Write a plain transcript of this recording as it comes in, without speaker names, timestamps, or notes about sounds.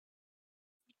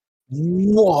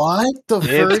What? The It's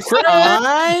first Craig!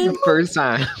 time? First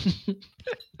time.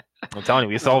 I'm telling you,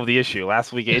 we solved the issue.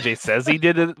 Last week, AJ says he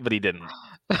did it, but he didn't.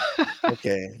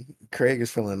 Okay. Craig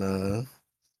is feeling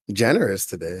generous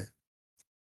today.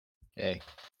 Hey,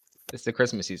 it's the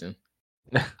Christmas season.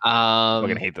 I'm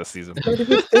gonna hate this season.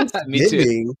 Me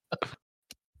too.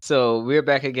 So we're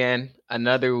back again.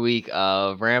 Another week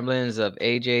of ramblings of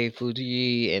AJ,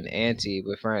 Fuji, and Auntie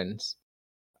with friends.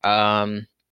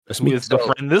 Who is the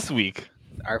friend this week?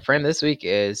 Our friend this week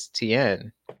is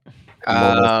Tien.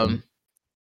 Melissa.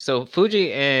 So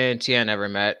Fuji and Tien never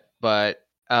met, but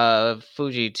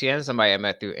Fuji, Tien, somebody I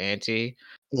met through Auntie.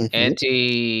 Mhm.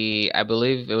 Auntie, I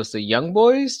believe it was the Young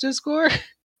Boys Discord.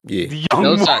 Yeah. The young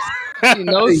No mo- sus.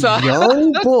 No The sus.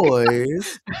 young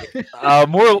boys.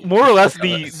 more or less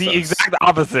the Sus. exact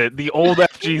opposite. The old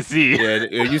FGC. Yeah,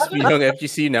 it used to be young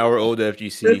FGC. Now we're old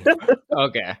FGC.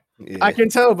 Okay. Yeah. I can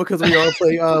tell because we all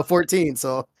play 14,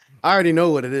 so I already know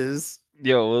what it is.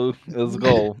 Yo, let's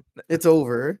go. It's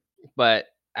over. But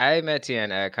I met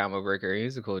Tien at Combo Breaker.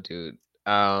 He's a cool dude.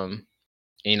 I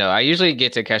usually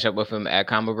get to catch up with him at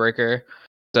Combo Breaker.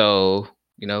 So,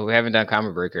 we haven't done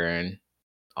Combo Breaker in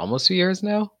almost 2 years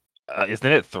now.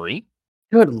 Isn't it 3?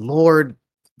 Good Lord.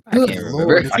 I Good can't Lord.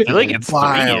 remember. I feel like it's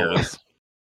 3 years.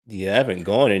 Yeah, I haven't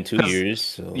gone in 2 'Cause- years.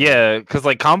 So. Yeah, because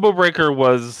like Combo Breaker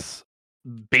was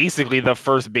basically the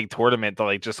first big tournament to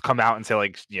like just come out and say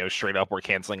like straight up we're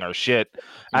canceling our shit,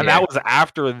 and Yeah. that was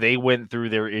after they went through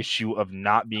their issue of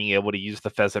not being able to use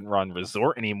the Pheasant Run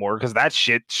Resort anymore because that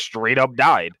shit straight up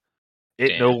died.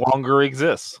 It no longer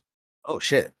exists. Oh,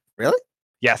 shit. Really?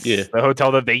 Yes, Yeah. the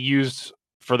hotel that they used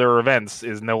for their events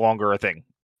is no longer a thing.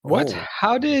 What? Whoa.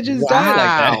 How did it just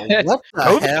die like that? What the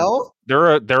COVID. hell?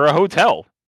 They're a hotel.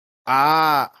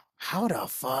 How the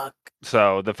fuck?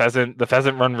 So the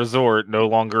Pheasant Run Resort no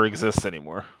longer exists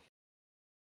anymore.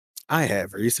 I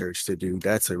have research to do.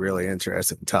 That's a really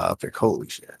interesting topic. Holy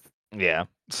shit. Yeah.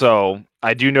 So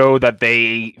I do know that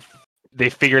they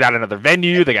figured out another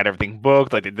venue. They got everything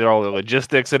booked. Like they did all the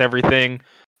logistics and everything.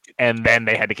 And then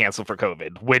they had to cancel for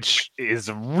COVID, which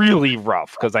is really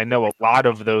rough because I know a lot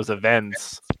of those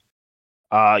events,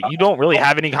 you don't really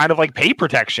have any kind of like pay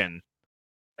protection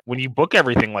when you book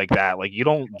everything like that. Like you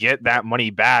don't get that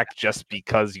money back just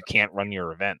because you can't run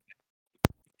your event.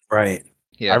 Right.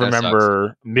 Yeah, I that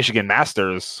remember Michigan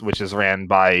Masters, which is ran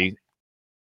by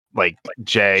like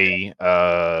Jay,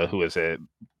 who is it?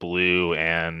 Blue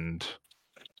and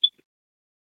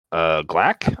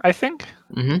Glack, I think,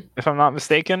 if I'm not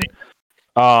mistaken.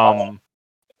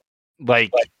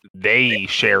 Like they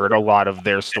shared a lot of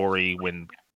their story when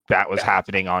that was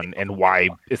happening and why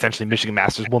essentially Michigan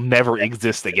Masters will never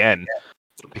exist again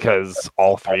because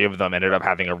all 3 of them ended up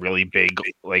having a really big,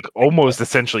 like almost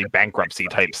essentially bankruptcy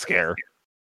type scare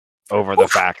over the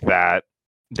fact that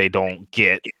they don't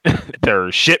get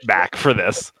their shit back for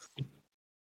this.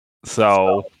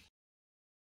 So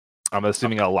I'm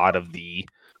assuming a lot of the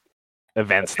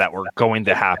events that were going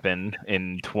to happen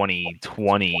in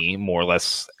 2020 more or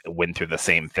less went through the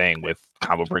same thing, with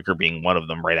Combo Breaker being one of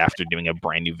them right after doing a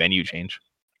brand new venue change.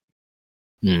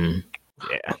 Yeah.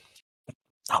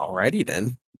 Alrighty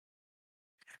then.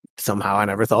 Somehow I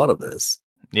never thought of this.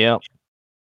 Yeah.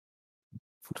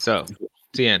 So,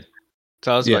 Tien,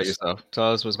 tell us about Yes. yourself.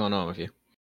 Tell us what's going on with you.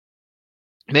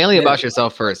 Mainly about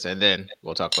yourself first, and then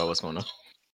we'll talk about what's going on.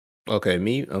 Okay,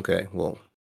 me? Okay, well,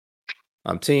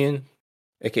 I'm Tien,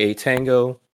 aka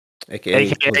Tango,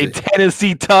 aka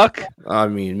Tennessee Tuck. I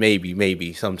mean,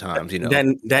 maybe sometimes,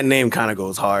 That name kind of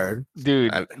goes hard.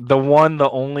 Dude, the one, the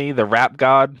only, the rap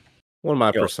god. One of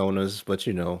my personas, but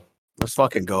Let's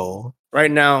fucking go. right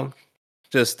now,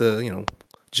 just the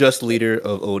just leader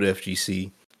of old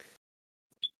FGC.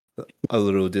 A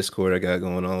little Discord I got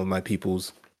going on with my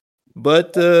peoples.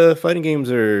 But fighting games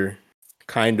are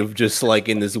kind of just like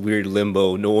in this weird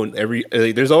limbo. No one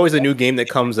there's always a new game that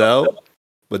comes out,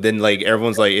 but then like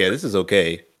everyone's like, yeah, this is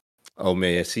okay. Oh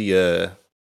man, I see I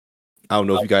don't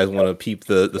know if you guys want to peep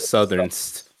the Southern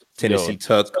Tennessee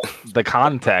Tuck. The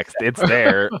context, it's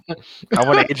there. I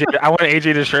want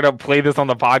AJ to straight up play this on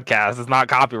the podcast. It's not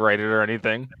copyrighted or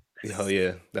anything. Hell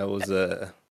yeah, that was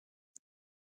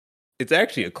it's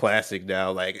actually a classic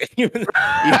now. Like even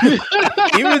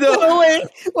though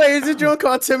wait, is it drunk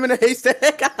called Tim in a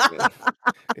Haystack?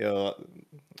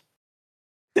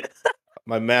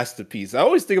 My masterpiece. I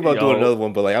always think about doing another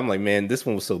one, but I'm like, man, this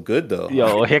one was so good though.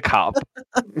 Yo, hiccup.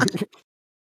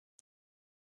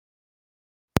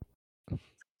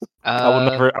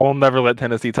 I will never let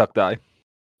Tennessee Tuck die.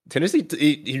 Tennessee,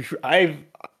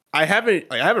 I haven't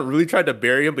really tried to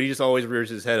bury him, but he just always rears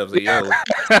his head. I was like, yo,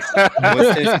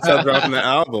 once Tennessee Tuck dropping the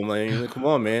album, like, come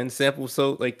on, man. Sample was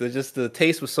so like the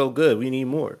taste was so good. We need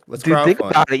more. Let's Dude, think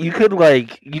crowdfund. about it.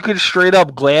 You could straight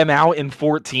up glam out in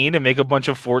 14 and make a bunch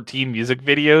of 14 music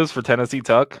videos for Tennessee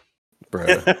Tuck.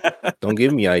 Bruh, don't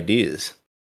give me ideas.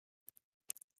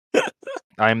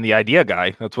 I am the idea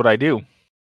guy. That's what I do.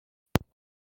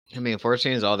 I mean,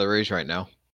 14 is all the rage right now.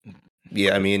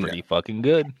 Yeah, I mean, pretty fucking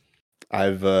good.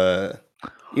 I've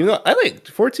even though I like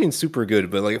 14 super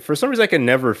good, but like for some reason I can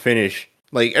never finish.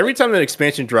 Like every time an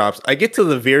expansion drops, I get to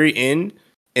the very end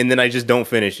and then I just don't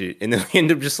finish it. And then I end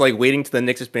up just like waiting till the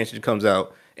next expansion comes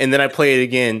out. And then I play it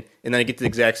again and then I get to the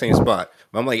exact same spot.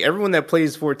 But I'm like, everyone that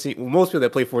plays 14, well, most people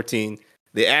that play 14,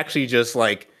 they actually just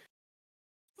like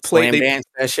Slam dance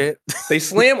that shit. they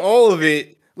slam all of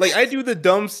it. Like I do the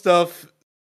dumb stuff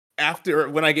after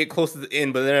when I get close to the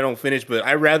end, but then I don't finish. But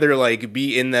I rather like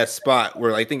be in that spot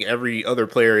where I think every other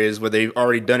player is, where they've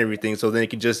already done everything, so then they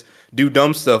can just do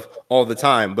dumb stuff all the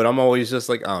time. But I'm always just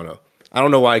like, I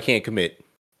don't know why I can't commit.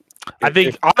 I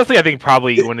think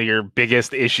probably one of your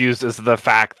biggest issues is the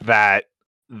fact that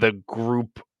the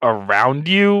group around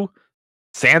you,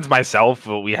 sans myself,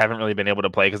 we haven't really been able to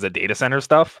play because of data center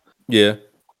stuff. Yeah.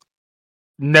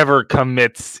 Never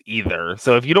commits either.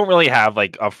 So if you don't really have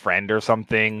like a friend or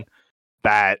something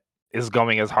that is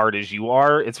going as hard as you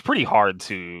are, it's pretty hard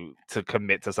to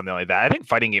commit to something like that. I think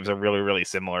fighting games are really, really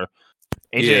similar.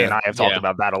 AJ and I have talked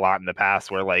about that a lot in the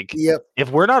past, where like, if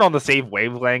we're not on the same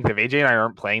wavelength, if AJ and I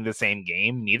aren't playing the same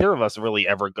game, neither of us really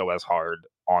ever go as hard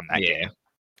on that game.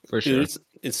 For sure. Dude,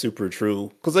 it's super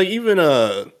true. Cause like even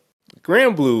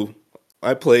Grand Blue,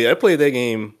 I played that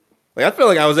game. Like I feel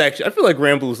like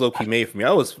Grand Blue was low key made for me.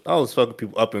 I was fucking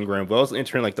people up in Grand Blue. I was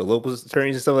entering like the local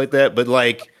attorneys and stuff like that. But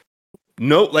like,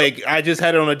 nope, like I just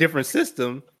had it on a different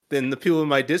system than the people in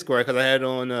my Discord, because I had it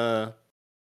on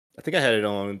I think I had it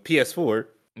on PS4.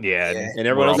 Yeah. And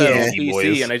everyone else had it on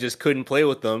PC, and I just couldn't play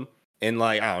with them. And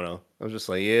like, I don't know. I was just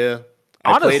like, yeah.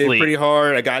 I played it pretty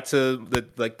hard. I got to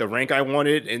the rank I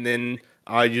wanted, and then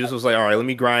I just was like, all right, let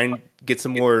me grind, get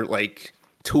some more like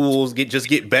tools,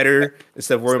 get better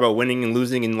instead of worrying about winning and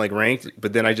losing in like ranked.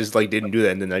 But then I just like didn't do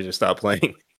that, and then I just stopped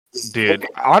playing. Dude,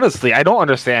 honestly, I don't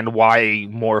understand why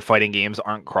more fighting games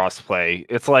aren't crossplay.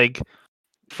 It's like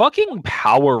fucking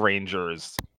Power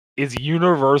Rangers is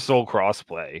universal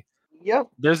crossplay. Yep.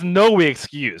 There's no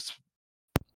excuse.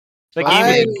 That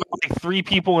game is like 3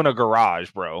 people in a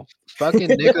garage, bro. Fucking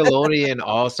Nickelodeon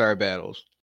All-Star Battles.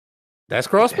 That's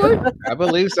crossplay? I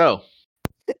believe so.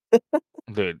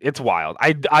 Dude, it's wild.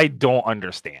 I don't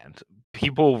understand.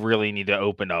 People really need to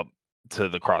open up to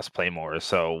the crossplay more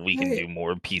so we can do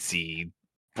more PC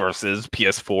versus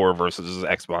PS4 versus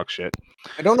Xbox shit.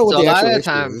 I don't know what So the a lot of actual the issue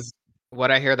time, is.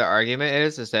 what I hear the argument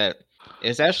is that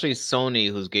it's actually Sony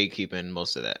who's gatekeeping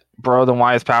most of that. Bro, then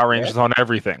why is Power Rangers on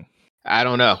everything? I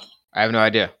don't know. I have no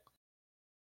idea.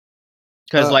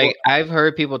 Because like I've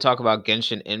heard people talk about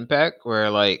Genshin Impact, where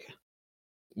like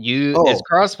it's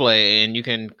crossplay and you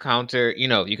can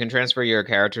you can transfer your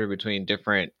character between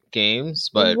different games.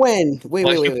 But wait,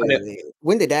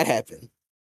 when did that happen?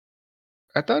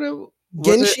 I thought it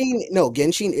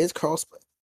Genshin is crossplay.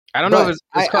 I don't know if it's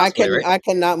crossplay, right? I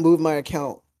cannot move my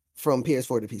account from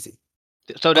PS4 to PC.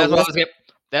 So that's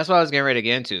what I was getting ready to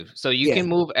get into. So you can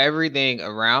move everything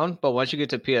around, but once you get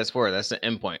to PS4, that's the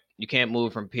endpoint. You can't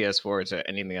move from PS4 to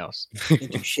anything else.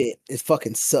 Shit, it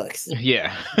fucking sucks.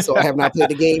 Yeah. So I have not played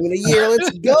the game in a year.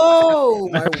 Let's go,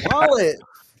 my wallet.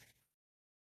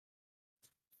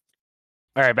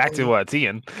 All right, back to what,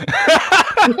 Ian.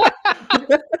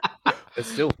 It's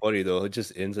still funny though. It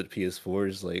just ends at PS4.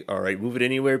 It's like, all right, move it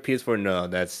anywhere. PS4, no,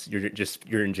 that's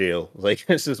you're in jail. Like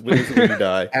it's just when you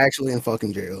die. Actually, in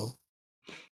fucking jail.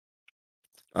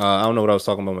 I don't know what I was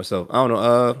talking about myself. I don't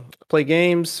know. Play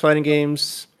games, fighting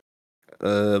games.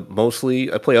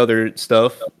 Mostly I play other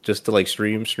stuff just to like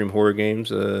stream horror games.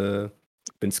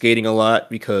 Been skating a lot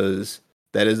because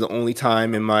that is the only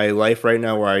time in my life right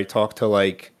now where I talk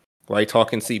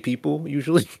and see people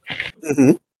usually.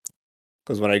 Mm-hmm.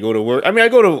 Because when I go to work, I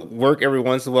go to work every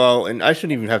once in a while, and I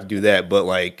shouldn't even have to do that. But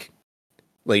like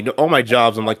all my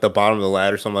jobs, I'm like the bottom of the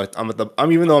ladder. So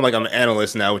I'm even though I'm an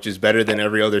analyst now, which is better than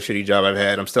every other shitty job I've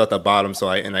had. I'm still at the bottom. So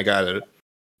I gotta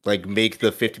like make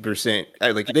the 50%.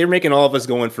 Like they're making all of us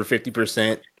going for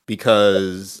 50%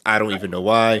 because I don't even know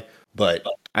why. But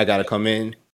I gotta come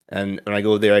in, and when I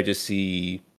go there, I just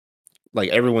see like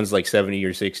everyone's like 70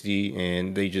 or 60,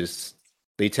 and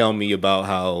they tell me about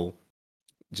how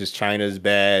just China's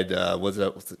bad. What's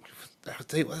up?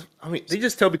 I mean, they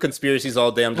just tell me conspiracies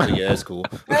all day. I'm just like, yeah, that's cool.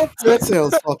 That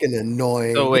sounds fucking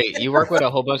annoying. So wait, you work with a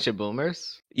whole bunch of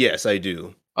boomers? Yes, I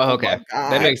do. Oh, Oh okay, my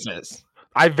God. that makes sense.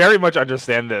 I very much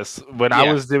understand this. When I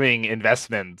Yeah. was doing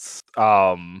investments,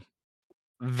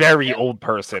 very old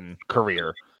person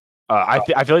career. I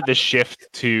feel like the shift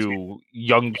to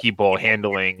young people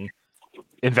handling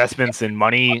investments and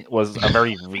money was a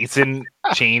very recent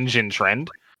change in trend.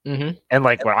 Mm-hmm. And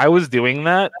like when I was doing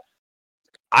that,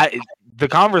 the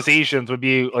conversations would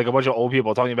be like a bunch of old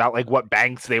people talking about like what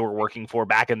banks they were working for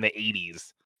back in the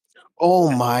 80s.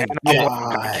 Oh my And I'm like,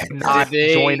 God. I cannot Did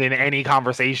they- join in any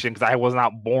conversation because I was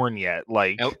not born yet.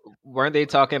 Like, And weren't they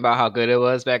talking about how good it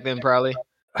was back then? Probably.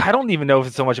 I don't even know if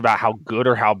it's so much about how good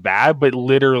or how bad, but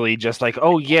literally just like,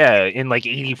 oh yeah, in like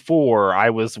 84, I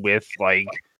was with like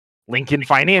Lincoln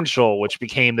Financial, which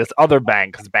became this other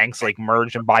bank because banks like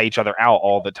merge and buy each other out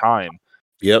all the time.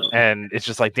 Yep. And it's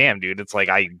just like, damn, dude, it's like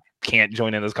I can't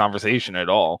join in this conversation at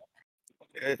all.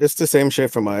 It's the same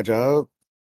shit for my job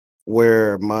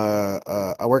where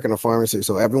I work in a pharmacy,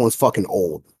 so everyone's fucking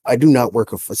old. I do not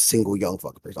work with a single young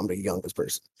fucking person. I'm the youngest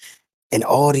person. And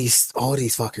all these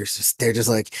fuckers they're just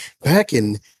like back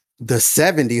in the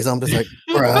 70s. I'm just like,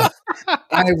 bruh,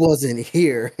 I wasn't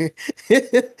here.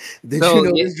 Did So, you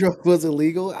know yeah- this drug was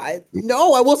illegal?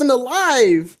 No, I wasn't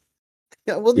alive.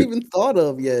 I wasn't Yeah. even thought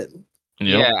of yet.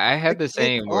 Yeah, I had the can't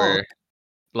same talk. where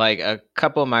like a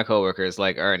couple of my coworkers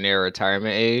like are near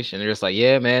retirement age and they're just like,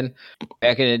 yeah, man,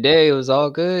 back in the day it was all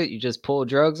good. You just pull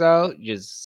drugs out, you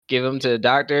just give them to the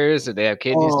doctors if they have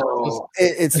kidney stones. Oh,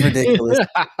 it's ridiculous.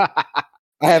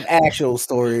 I have actual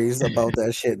stories about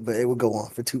that shit, but it would go on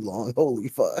for too long. Holy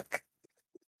fuck.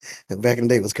 Back in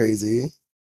the day was crazy.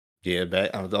 Yeah, back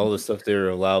all the stuff they were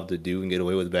allowed to do and get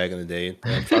away with back in the day.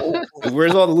 I'm trying,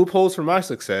 where's all the loopholes for my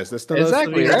success? That's still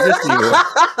Exactly, doesn't even exist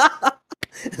anymore.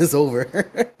 It's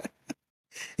over.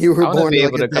 You were I want to born be like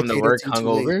able a to come to decade or work two too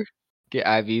late. hungover, get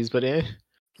IVs put in.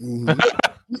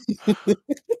 Mhm.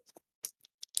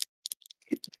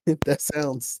 That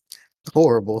sounds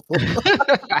horrible.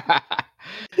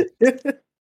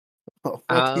 Oh,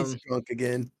 fuck, he's Um, drunk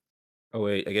again. Oh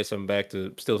wait, I guess I'm back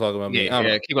to still talking about me. yeah, I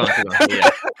don't yeah, know. keep on, keep on.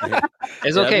 Yeah.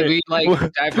 It's Yeah, I've okay. been- We like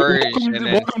diverge welcome, and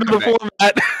then welcome to come the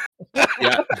back.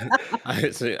 format.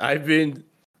 yeah,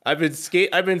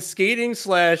 I've been skating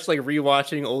slash like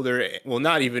rewatching older. Well,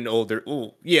 not even older.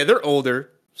 Oh, yeah, they're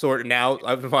older sort of now.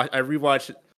 I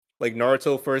rewatched like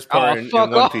Naruto first Oh, part and fuck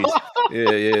One off! Piece. Yeah,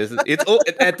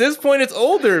 it's at this point it's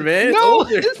older, man. It's No,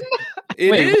 older. it's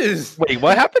It Wait, is. Wait,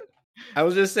 what happened? I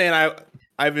was just saying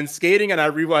I've been skating and I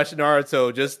rewatched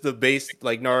Naruto, just the base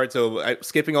like Naruto,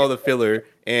 skipping all the filler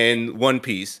and One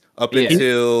Piece up Yeah.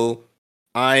 until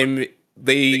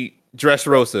they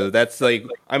Dressrosa. That's like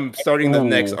I'm starting the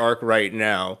next Ooh. arc right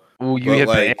now. Ooh, you But, hit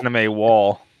like, the anime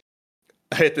wall.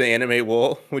 I hit the anime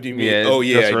wall. What do you mean? Yeah, Oh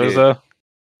yeah, I did. Rosa.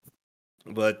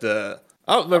 But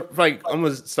I'm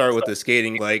gonna start with the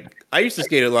skating. Like I used to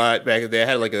skate a lot back in the day.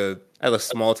 I had a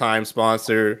small time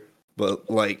sponsor, but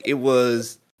like it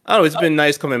was I don't know, it's been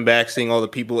nice coming back, seeing all the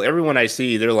people. Everyone I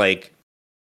see, they're like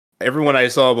everyone I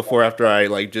saw before after I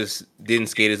like just didn't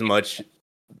skate as much,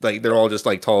 like they're all just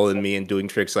like taller than me and doing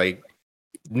tricks like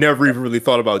never even really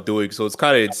thought about doing. So it's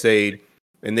kind of insane.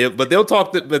 And they'll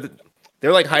talk but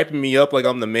they're like hyping me up like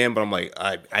I'm the man, but I'm like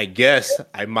I guess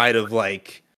I might have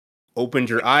like opened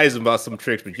your eyes about some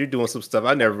tricks, but you're doing some stuff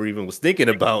I never even was thinking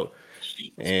about.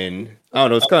 And I don't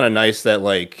know, it's kind of nice that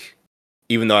like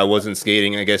even though I wasn't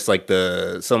skating, I guess like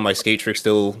some of my skate tricks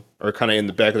still are kind of in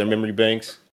the back of their memory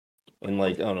banks. And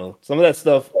like I don't know, some of that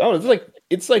stuff. I don't know.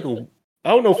 It's like I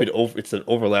don't know if it's an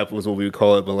overlap was what we would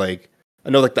call it, but like I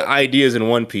know like the ideas in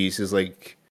One Piece is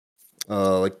like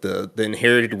the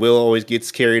inherited will always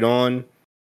gets carried on,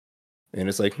 and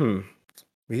it's like maybe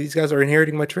these guys are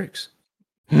inheriting my tricks.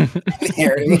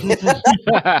 Inheriting.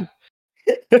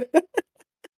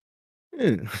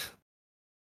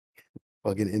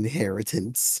 Fucking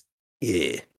inheritance.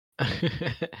 Yeah.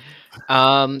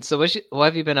 So what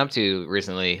have you been up to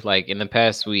recently? Like in the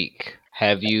past week,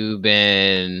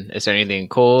 is there anything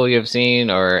cool you've seen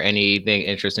or anything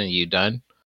interesting you've done?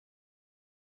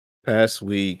 Past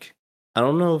week, I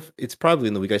don't know if it's probably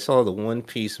in the week. I saw the One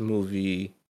Piece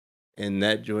movie, and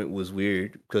that joint was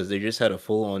weird because they just had a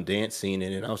full on dance scene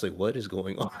in it. And I was like, what is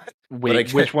going on?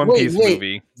 Wait, which One Wait, Piece wait.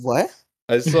 movie? What?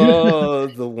 I saw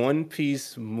the One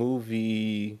Piece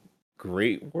movie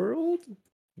Great World.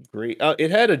 Great.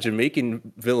 It had a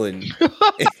Jamaican villain,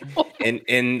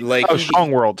 and like Oh,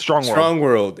 Strong World. Strong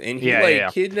World, and he Yeah, like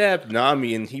yeah. kidnapped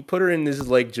Nami, and he put her in this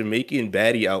like Jamaican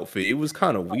baddie outfit. It was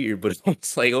kind of weird, but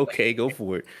it's like okay, go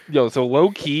for it. Yo, so low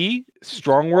key,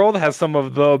 Strong World has some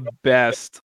of the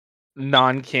best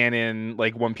non-canon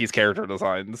like One Piece character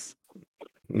designs.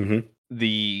 Mm-hmm.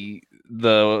 The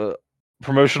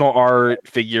promotional art,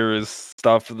 figures,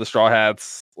 stuff, the Straw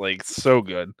Hats, like so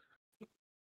good.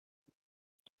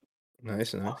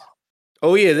 Nice.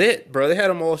 Oh yeah, they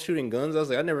had them all shooting guns. I was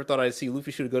like, I never thought I'd see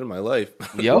Luffy shoot a gun in my life.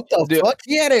 Yep. What the fuck?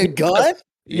 He had a gun?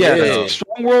 Yeah, Yeah.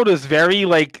 Strong World is very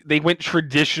like they went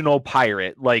traditional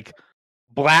pirate, like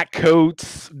black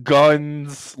coats,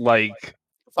 guns, like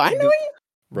Finally?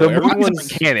 Bro, the Marines aren't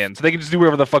canon, so they can just do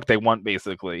whatever the fuck they want,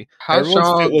 basically. How everyone's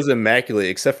fit strong? was immaculate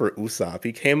except for Usopp.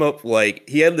 He came up like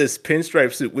he had this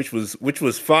pinstripe suit, which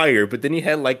was fire, but then he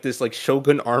had like this like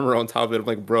Shogun armor on top of it. I'm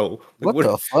like, bro, like, What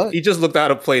the fuck? He just looked out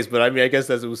of place, but I mean, I guess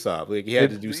that's Usopp. Like he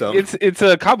had to do something. It's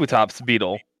a Kabutops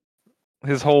beetle.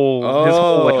 His whole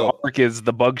like arc is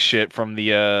the bug shit from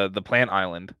the plant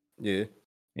island. Yeah.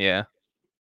 Yeah.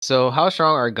 So how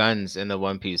strong are guns in the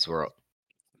One Piece world?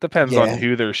 Depends Yeah. on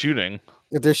who they're shooting.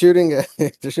 If they're shooting at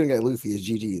Luffy, it's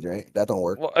GG's, right? That don't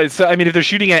work. Well, I mean, if they're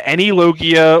shooting at any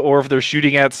Logia, or if they're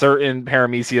shooting at certain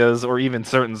Paramecias, or even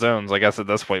certain zones, I guess at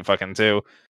this point, fucking too.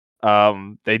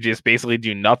 They just basically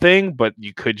do nothing, but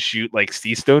you could shoot like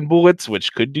sea stone bullets,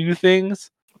 which could do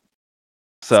things.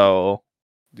 So,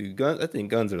 Dude, guns. I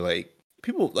think guns are like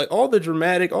people like all the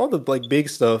dramatic, all the like big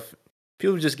stuff.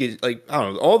 People just get like I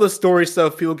don't know all the story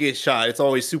stuff. People get shot. It's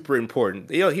always super important.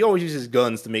 He always uses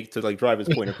guns to like drive his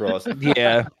point across.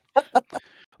 yeah.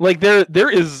 Like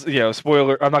there is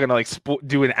spoiler. I'm not gonna like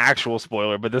do an actual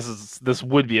spoiler, but this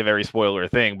would be a very spoiler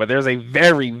thing. But there's a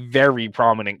very very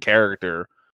prominent character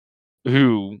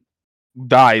who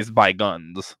dies by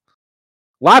guns.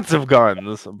 Lots of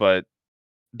guns, but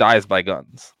dies by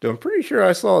guns. Dude, I'm pretty sure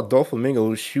I saw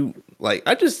Doflamingo shoot. Like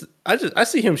I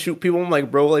see him shoot people. I'm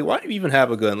like, bro, like why do you even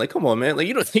have a gun? Like, come on, man. Like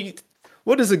you don't think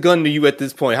what is a gun to you at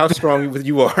this point? How strong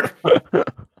you are?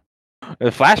 The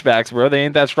flashbacks, bro, they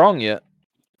ain't that strong yet.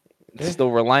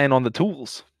 Still relying on the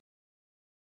tools.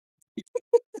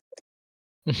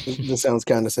 This sounds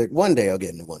kind of sick. One day I'll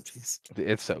get into One Piece.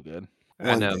 It's so good.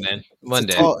 I know, man. One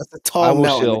day. It's a tall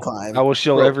mountain to climb. I will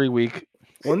shill Bro. every week.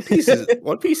 One Piece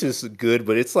is good,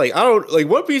 but it's like I don't like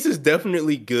One Piece is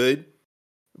definitely good,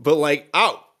 but like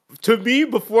to me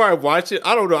before I watch it,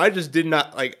 I don't know. I just did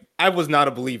not like. I was not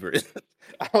a believer.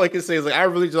 All I can say is like I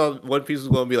really thought One Piece was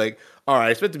going to be like, all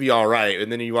right, it's meant to be all right,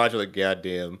 and then you watch it like, god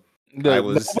damn.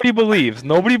 Nobody believes.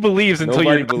 Nobody believes until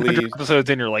you're 100 episodes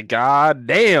in. You're like, God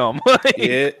damn.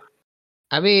 Yeah.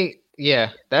 I mean,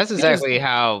 yeah, that's exactly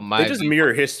how they just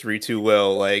mirror history too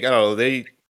well. Like I don't know, they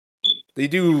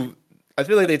do. I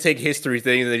feel like they take history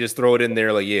things and they just throw it in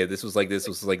there. Like, yeah, this was like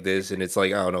this, and it's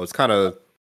like I don't know. It's kind of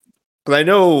because I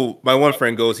know my one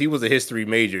friend he was a history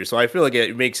major, so I feel like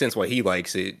it makes sense why he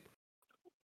likes it.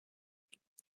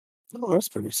 Oh, that's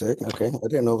pretty sick. Okay, I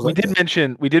didn't know. We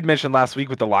did mention last week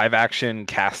with the live action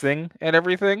casting and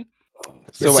everything.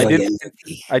 So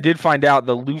I did find out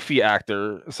the Luffy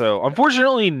actor. So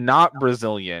unfortunately, not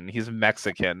Brazilian. He's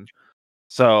Mexican.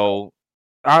 So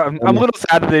I'm a little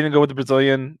sad that they didn't go with the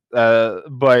Brazilian.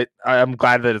 But I'm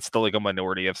glad that it's still like a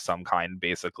minority of some kind,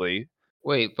 basically.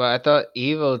 Wait, but I thought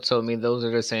Evo told me those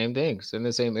are the same things in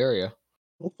the same area.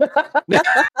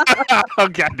 Oh,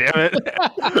 God damn it.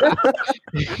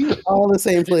 All the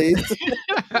same place.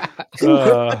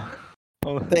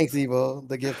 Thanks, Evo.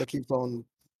 The gift that keeps on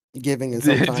giving and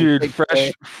sometimes dude,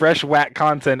 fresh whack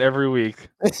content every week.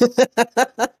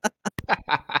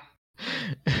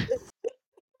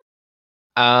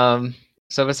 So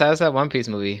besides that One Piece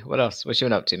movie, what else? What you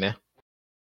been up to, man?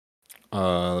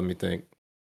 Let me think.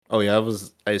 Oh yeah,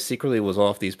 I secretly was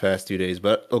off these past 2 days,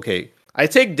 but okay. I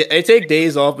take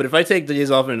days off, but if I take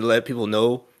days off and let people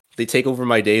know, they take over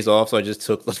my days off. So I just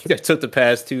took I took the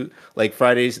past two, like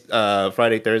Friday,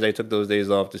 Thursday. I took those days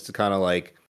off just to kind of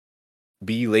like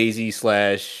be lazy /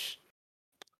 I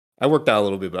worked out a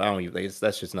little bit, but I don't even.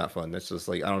 That's just not fun. That's just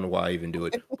like I don't know why I even do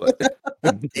it. But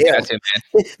yeah,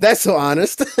 that's so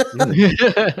honest. Fucking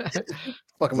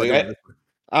like,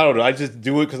 I don't know. I just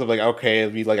do it because I'm like, okay. I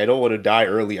mean, like I don't want to die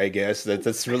early. I guess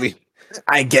that's really.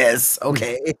 I guess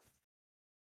okay.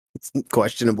 It's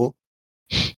questionable.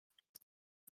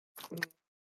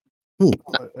 I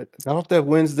got off that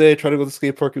Wednesday, tried to go to the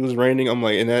skate park. It was raining. I'm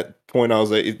like, in that point, I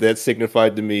was like, that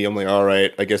signified to me. I'm like, all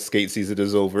right, I guess skate season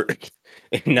is over.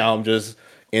 And now I'm just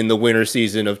in the winter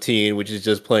season of teen, which is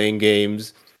just playing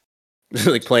games,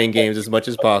 like playing games as much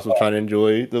as possible, trying to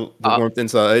enjoy the warmth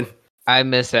inside. I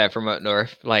miss that from up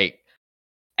north. Like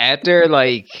after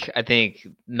I think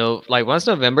once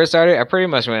November started, I pretty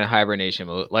much went in hibernation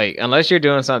mode. Like unless you're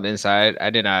doing something inside, I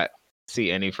did not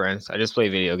see any friends. I just play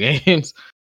video games.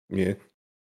 Yeah.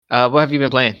 What have you been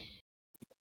playing?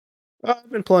 I've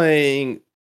been playing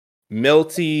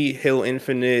Melty, Halo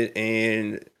Infinite,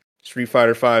 and Street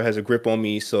Fighter 5 has a grip on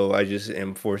me, so I just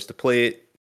am forced to play it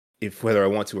whether I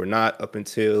want to or not up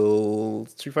until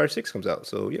Street Fighter 6 comes out.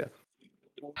 So yeah.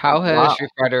 How has Wow. Street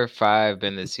Fighter 5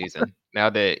 been this season? Now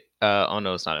that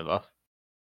Ono's not involved.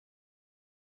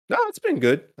 No, it's been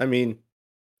good. I mean,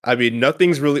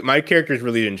 nothing's really. My characters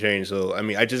really didn't change. So, I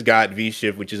mean, I just got V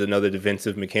Shift, which is another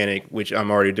defensive mechanic, which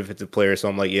I'm already a defensive player. So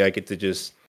I'm like, yeah, I get to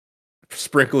just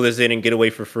sprinkle this in and get away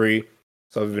for free.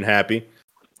 So I've been happy.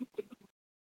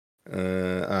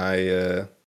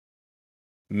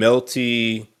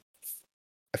 Melty.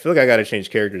 I feel like I got to change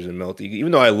characters in Melty,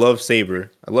 even though I love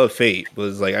Saber, I love Fate, but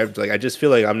it's like I just feel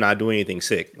like I'm not doing anything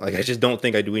sick. Like I just don't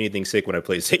think I do anything sick when I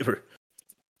play Saber.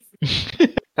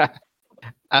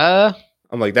 I'm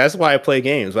like, that's why I play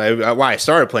games. Why I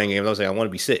started playing games. I was like, I want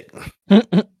to be sick.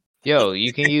 Yo,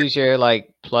 you can use your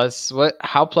plus.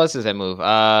 How plus is that move?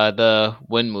 The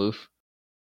wind move.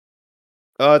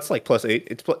 It's like +8.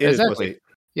 It is +8.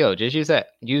 Yo, just use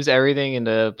that. Use everything in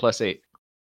the +8.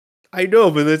 I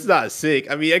know, but it's not sick.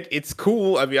 I mean, it's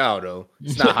cool. I mean, I don't know.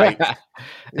 It's not hype.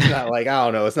 It's not like, I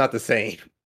don't know. It's not the same.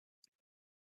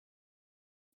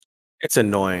 It's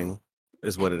annoying,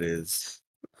 is what it is.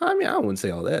 I mean, I wouldn't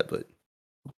say all that, but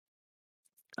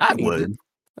I needs would.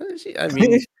 it. I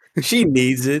mean, She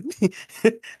needs it.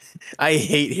 I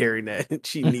hate hearing that.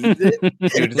 She needs it. dude,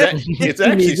 it's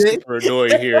actually super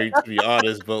annoying hearing, to be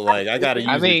honest. But like, I gotta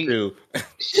use it too.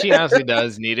 She honestly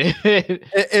does need it.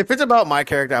 If it's about my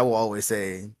character, I will always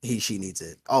say she needs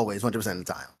it. Always, 100% of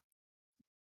the time.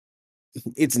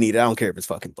 It's needed. I don't care if it's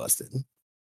fucking busted.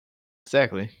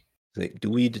 Exactly. Like,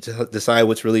 do we decide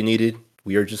what's really needed?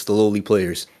 We are just the lowly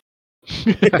players.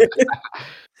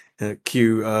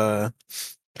 Q.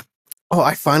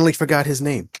 I finally forgot his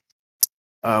name.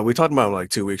 We talked about him like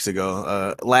 2 weeks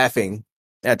ago. Laughing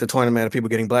at the tournament of people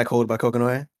getting black holed by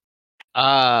Kokonoe.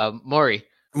 Mori.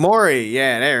 Mori,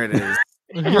 yeah, there it is.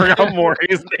 I forgot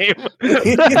Mori's name.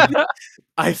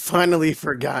 I finally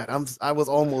forgot. I was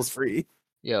almost free.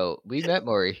 Yo, we met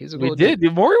Mori. He's a We cool did.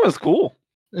 Dude, Mori was cool.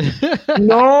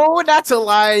 No, that's a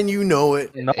lie, and you know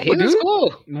it. No, He was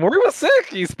cool. Mori was sick.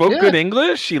 He spoke good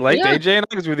English. He liked Yeah. AJ and I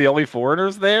because we were the only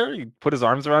foreigners there. He put his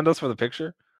arms around us for the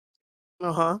picture.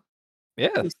 Uh-huh.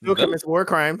 Yeah. He still commits war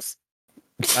crimes.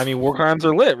 I mean, war crimes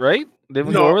are lit, right? Didn't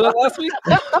we go over that last week?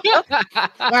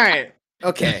 All right.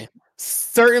 Okay.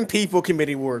 Certain people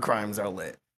committing war crimes are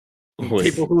lit. Wait.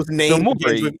 People whose name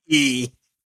begins with E.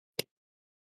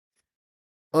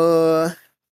 I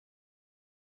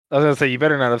was gonna say you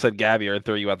better not have said Gabby or I'd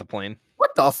throw you out the plane.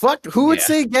 What the fuck? Who would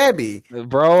say Gabby?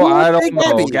 Bro, Who I would say don't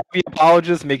know. Gabby? Gabby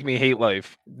apologists make me hate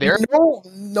life.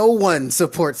 No one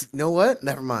supports. You know what?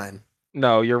 Never mind.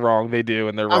 No, you're wrong. They do,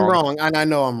 and they're wrong. I'm wrong, and I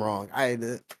know I'm wrong.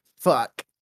 Fuck.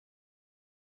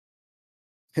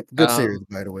 Good series,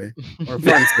 by the way, or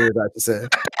fun series, I should say.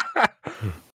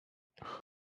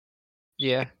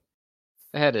 Yeah,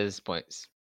 that had his points.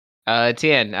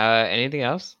 Tien, anything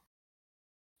else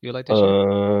you'd like to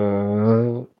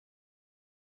share?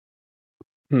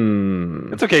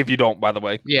 It's okay if you don't, by the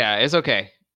way. Yeah, it's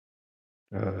okay.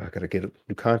 I gotta get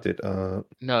new content.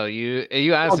 No, you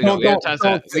honestly don't. We have tons.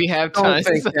 Don't think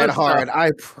that of hard. stuff.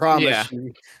 I promise Yeah.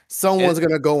 you, someone's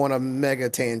gonna go on a mega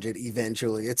tangent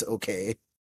eventually. It's okay.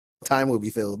 Time will be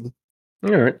filled.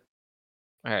 All right.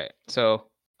 All right, so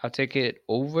I'll take it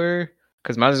over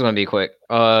because mine's gonna be quick.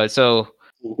 I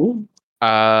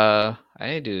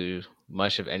didn't do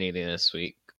much of anything this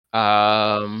week.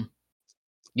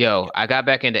 Yo, I got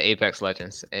back into Apex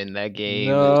Legends, and that game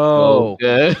is so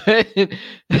good.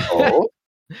 Oh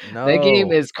No, that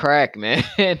game is crack, man.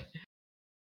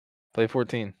 play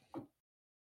 14.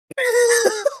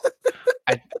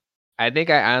 I think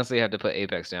I honestly have to put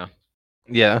Apex down.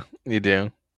 Yeah, you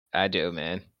do. I do,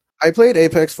 man. I played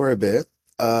Apex for a bit.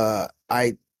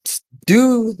 I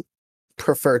do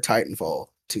prefer Titanfall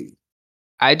too.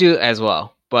 I do as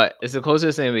well, but it's the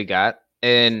closest thing we got,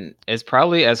 and it's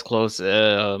probably as close,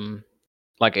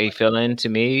 like a fill-in to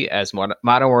me as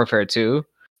Modern Warfare 2,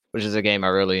 which is a game I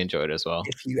really enjoyed as well.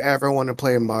 If you ever want to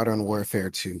play Modern Warfare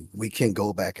 2, we can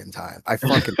go back in time. I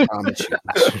fucking promise you.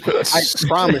 I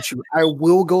promise you. I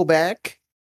will go back,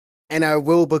 and I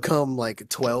will become like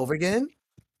 12 again.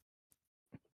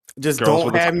 Just Girls don't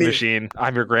with the have time me. machine.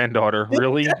 I'm your granddaughter.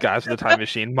 Really? Guys with the time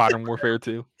machine. Modern Warfare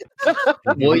 2.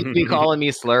 Will you be calling me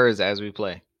slurs as we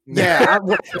play? Yeah,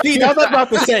 see, that's what I was about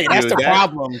to say. That's Dude, the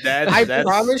problem. I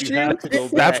promise you you, have to go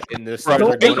That's back in the bro,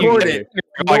 server. don't record Even it.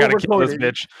 I No gotta kill this recording.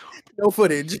 bitch. No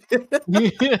footage.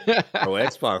 Bro,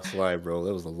 Xbox Live, bro,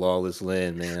 that was a lawless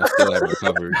land, man. I still haven't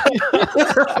recovered.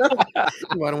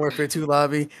 Modern Warfare 2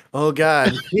 lobby. Oh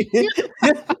God.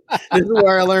 This is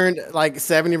where I learned like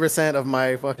 70% of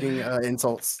my fucking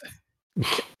insults.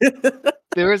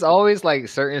 There was always like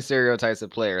certain stereotypes of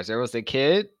players. There was the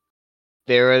kid.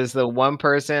 There was the one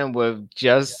person with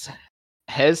just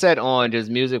headset on, just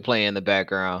music playing in the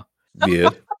background. Yeah.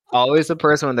 Always the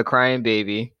person with the crying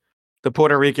baby. The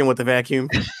Puerto Rican with the vacuum.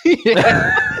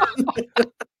 Yeah.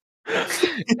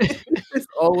 It's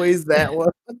always that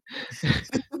one.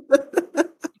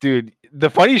 Dude, the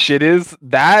funny shit is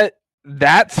that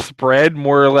spread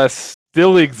more or less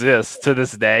still exists to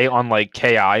this day on like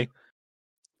KI.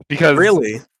 Because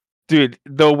Really? dude,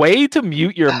 the way to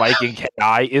mute your mic in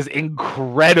KI is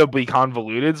incredibly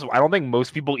convoluted. So I don't think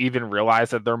most people even realize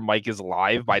that their mic is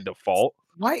live by default.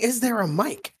 Why is there a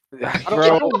mic? I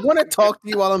Bro, don't want to talk to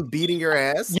you while I'm beating your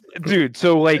ass. dude,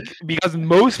 so like because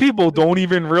most people don't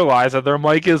even realize that their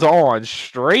mic is on.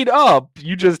 Straight up,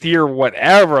 you just hear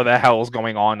whatever the hell's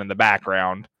going on in the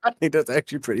background I think that's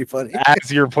actually pretty funny.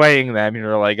 as you're playing them.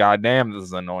 You're like, God damn, this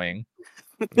is annoying.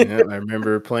 Yeah, I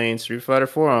remember playing Street Fighter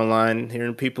 4 online,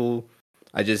 hearing people.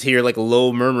 I just hear like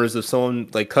low murmurs of someone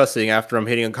like cussing after I'm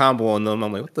hitting a combo on them.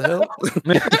 I'm like, what the hell?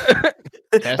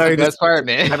 That's the best part,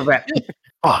 man.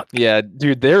 Fuck. Yeah,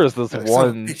 dude, there is this Like, son of a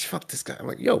one. bitch, fuck this guy. I'm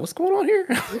like, yo, what's going on here?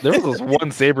 There was this one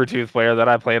Sabretooth player that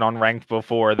I played on ranked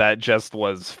before that just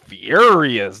was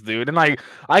furious, dude. And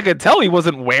I could tell he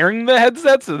wasn't wearing the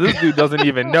headset, so this dude doesn't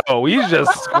even know. He's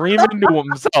just screaming to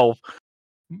himself.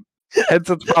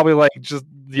 Headset's probably like just,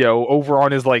 over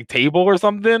on his like table or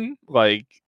something. Like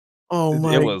Oh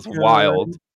my it was God.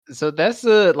 wild. So that's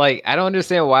like I don't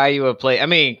understand why you would play. I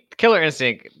mean, Killer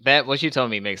Instinct, that what you told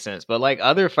me makes sense. But like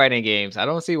other fighting games, I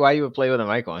don't see why you would play with a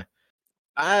mic on.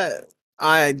 I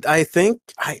think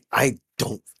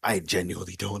I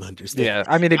genuinely don't understand. Yeah.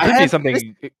 I mean it I could be have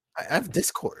something I have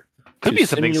Discord. could To be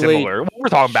something simulate- similar. We're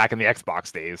talking back in the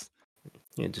Xbox days.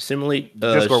 Yeah, to simulate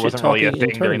Discord shit wasn't really a talking in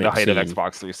thing during the tournament height of scene.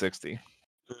 Xbox 360.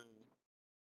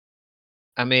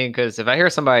 I mean, because if I hear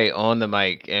somebody on the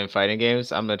mic in fighting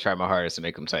games, I'm gonna try my hardest to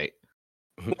make them tight.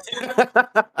 Yo,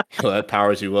 that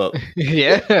powers you up.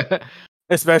 Yeah.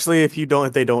 Especially if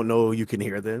they don't know you can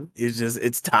hear them.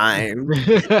 It's time.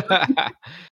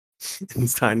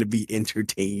 It's time to be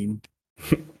entertained.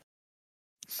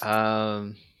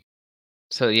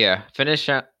 So yeah, finish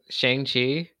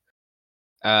Shang-Chi.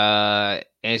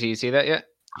 Angie, you see that yet?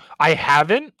 I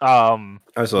haven't.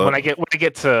 I saw When it. I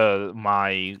get to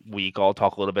my week, I'll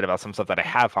talk a little bit about some stuff that I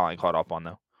have finally caught up on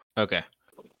though. Okay.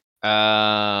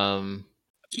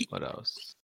 What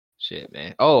else? Shit,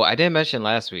 man. Oh, I didn't mention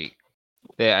last week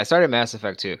that I started Mass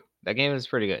Effect 2. That game is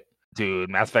pretty good. Dude,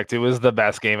 Mass Effect 2 is the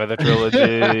best game of the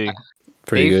trilogy.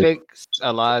 Pretty They good. fixed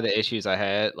a lot of the issues I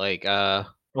had. Like, Well,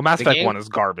 Mass The Effect game- 1 is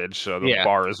garbage, so the Yeah.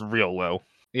 bar is real low.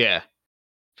 yeah,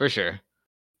 for sure.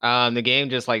 The game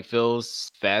just like feels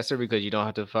faster because you don't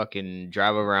have to fucking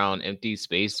drive around empty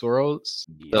space worlds.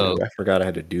 So I forgot I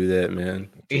had to do that, man.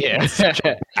 yeah, It's such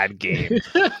a bad game.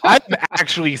 I'm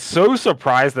actually so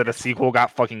surprised that a sequel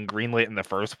got fucking greenlit in the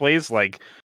first place. Like,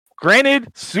 granted,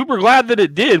 super glad that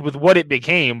it did with what it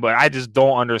became, but I just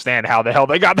don't understand how the hell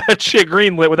they got that shit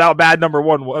greenlit without how bad number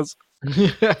 1 was.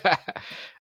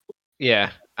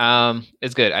 yeah.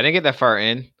 It's good. I didn't get that far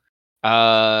in.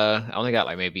 I only got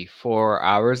like maybe 4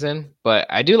 hours in, but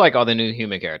I do like all the new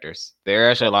human characters. They're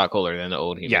actually a lot cooler than the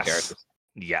old human Yes. characters.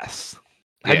 Yes.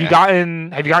 Have you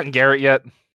Yeah. gotten Garrett yet?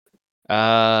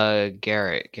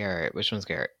 Garrett. Which one's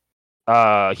Garrett?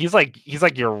 He's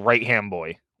like your right hand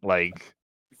boy, like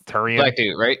Turian. Black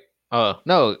dude, right? Oh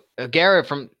no, Garrett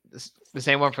from the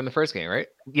same one from the first game, right?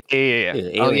 Yeah.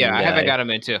 the Oh alien yeah, I haven't guy. got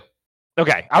him in too.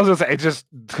 Okay, I was gonna say it's just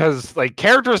because like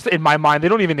characters in my mind they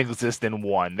don't even exist in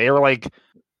 1. They were like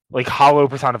hollow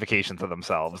personifications of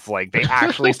themselves. Like they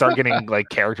actually start getting like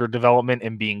character development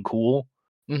and being cool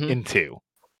Mhm. in 2.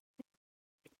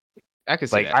 I could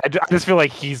see Like that. I just feel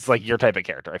like he's like your type of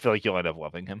character. I feel like you'll end up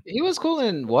loving him. He was cool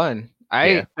in 1.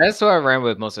 Yeah. That's who I ran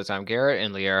with most of the time. Garrett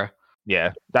and Liara.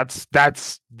 Yeah, that's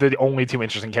the only 2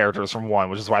 interesting characters from 1,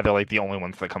 which is why they're like the only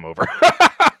ones that come over.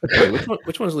 Wait,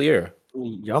 which one's Liera?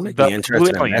 Y'all make The me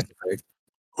interested Blue in Mass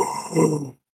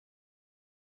Effect.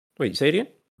 Wait, say it again?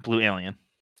 Blue alien.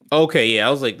 Okay, yeah.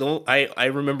 I was like, don't I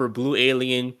remember Blue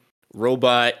Alien,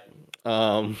 Robot,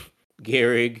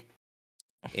 Garrig,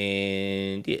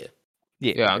 and yeah.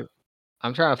 Yeah.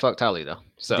 I'm trying to fuck Tali though.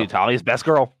 So Dude, Tali's best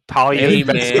girl. Tali Hey, is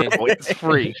best man. girl. It's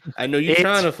free. I know you're It's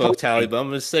trying to fuck Tally, free. but I'm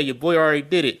gonna say your boy already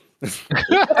did it. Dude,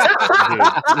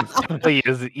 Tali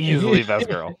is easily best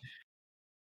girl.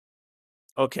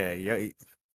 Okay, yeah.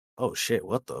 Oh shit!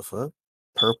 What the fuck?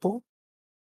 Purple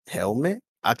helmet.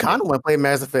 I kind of want to play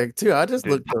Mass Effect too. I just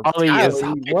Dude, looked up. Tali is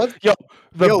What? yo.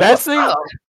 The Yo, best what's thing. up?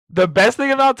 The best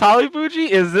thing about Tali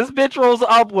Fuji is this bitch rolls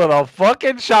up with a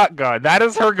fucking shotgun. That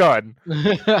is her gun.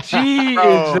 She is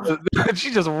Bro. just,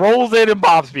 she just rolls in and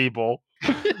pops people.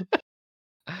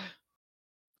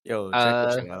 Yo, check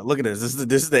this shit out. Look at this.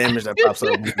 This is the image that pops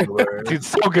up. Dude,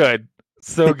 so good.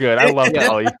 So good. I love Yeah.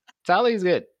 Tali. Tali's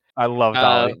good. I love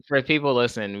Tali. For people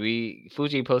listening,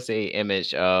 Fuji posted a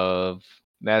image of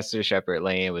Master Shepard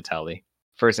laying with Tali.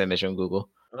 First image on Google.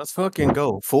 Let's fucking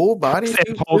go. Full body. Say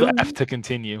suit, hold too? F to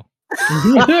continue.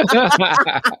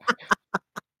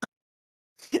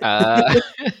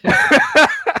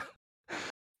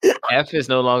 F is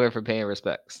no longer for paying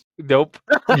respects. Nope.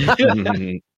 But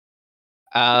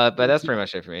that's pretty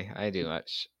much it for me. I didn't do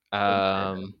much.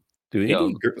 Dude, Yo,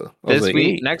 any girl, I was this like, week,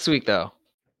 any- next week though,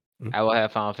 Mhm. I will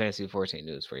have Final Fantasy 14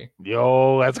 news for you.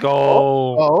 Yo, let's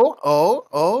go.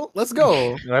 Oh, let's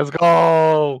go. Let's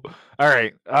go. All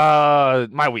right.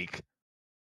 My week.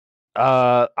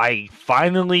 I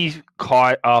finally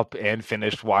caught up and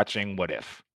finished watching What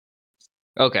If,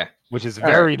 Okay. which is All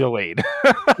right. very delayed.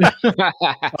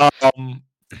 um,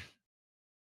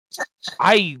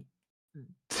 I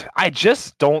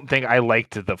just don't think I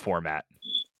liked the format.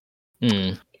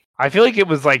 I feel like it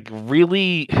was like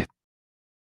really.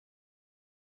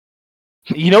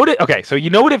 You know what so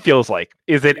you know what it feels like?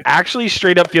 Is it actually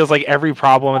straight up feels like every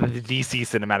problem that the DC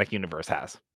cinematic universe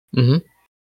has? Mhm.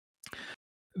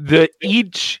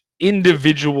 Each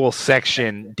individual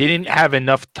section didn't have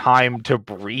enough time to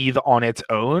breathe on its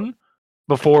own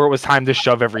before it was time to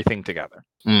shove everything together.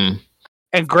 And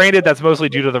granted, that's mostly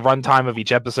due to the runtime of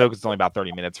each episode, because it's only about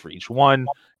 30 minutes for each one,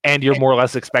 and you're more or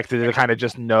less expected to kind of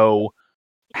just know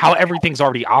how everything's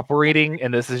already operating,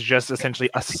 and this is just essentially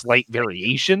a slight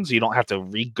variation, so you don't have to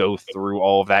re-go through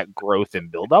all of that growth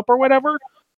and build-up or whatever.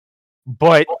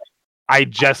 But I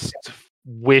just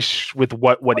wish with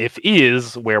what if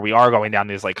is, where we are going down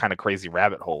these like kind of crazy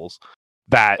rabbit holes,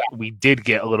 that we did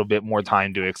get a little bit more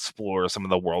time to explore some of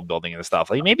the world building and stuff.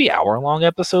 Like maybe hour-long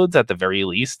episodes at the very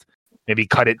least. Maybe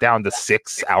cut it down to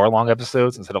 6 hour-long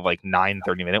episodes instead of like 9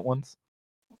 30-minute ones.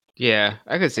 Yeah,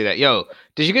 I could see that. Yo,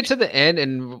 did you get to the end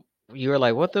and you were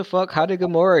like, "What the fuck? How did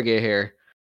Gamora get here?"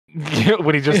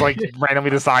 When he just like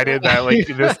randomly decided that like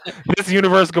this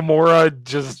universe Gamora,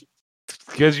 just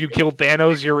because you killed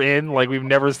Thanos, you're in. Like we've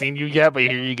never seen you yet, but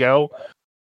here you go.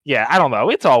 Yeah, I don't know.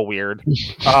 It's all weird.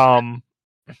 Oh,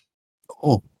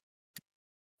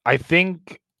 I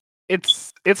think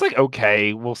it's like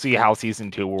okay. We'll see how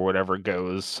season 2 or whatever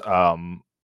goes. I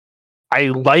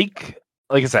like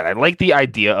I said, I like the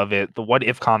idea of it. The What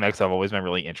If comics have always been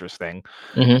really interesting.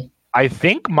 I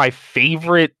think my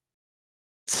favorite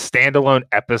standalone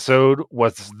episode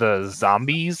was the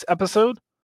zombies episode.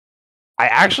 I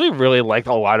actually really liked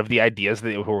a lot of the ideas that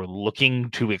they were looking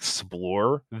to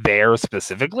explore there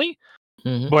specifically,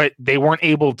 but they weren't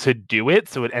able to do it,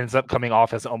 so it ends up coming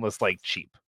off as almost like cheap.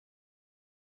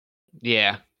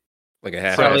 Yeah, like a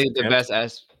half. probably the best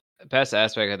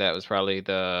aspect of that was probably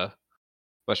the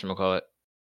whatchamacallit,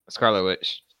 Scarlet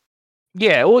Witch.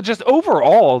 Yeah, well, just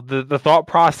overall, the thought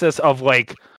process of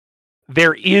like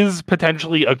there is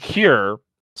potentially a cure,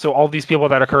 so all these people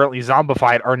that are currently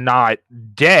zombified are not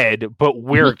dead, but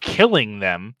we're killing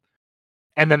them.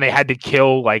 And then they had to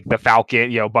kill like the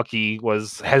Falcon. Bucky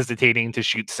was hesitating to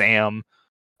shoot Sam.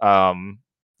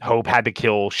 Hope had to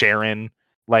kill Sharon.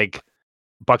 Like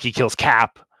Bucky kills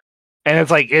Cap, and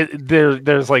it's like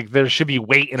there should be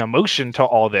weight and emotion to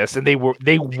all this, and they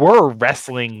were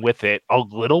wrestling with it a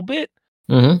little bit,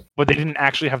 but they didn't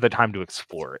actually have the time to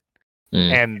explore it.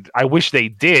 And I wish they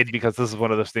did, because this is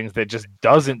one of those things that just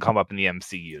doesn't come up in the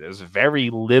MCU. There's very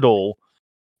little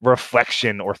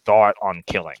reflection or thought on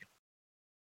killing,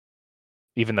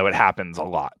 even though it happens a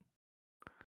lot.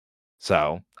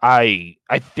 So I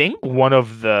think one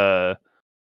of the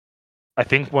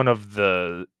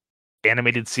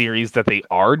animated series that they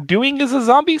are doing is a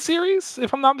zombie series,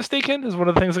 if I'm not mistaken, is one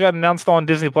of the things that got announced on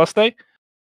Disney Plus Day.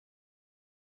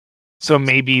 So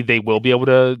maybe they will be able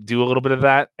to do a little bit of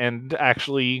that and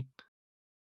actually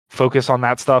focus on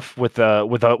that stuff with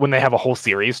when they have a whole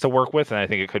series to work with, and I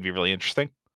think it could be really interesting.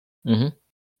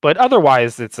 But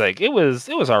otherwise, it's like it was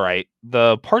all right.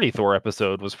 The Party Thor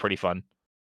episode was pretty fun.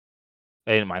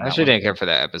 I didn't mind I that actually one. didn't care for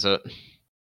that episode.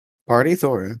 Party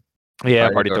Thor. Yeah,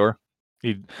 Party Party Thor. Thor.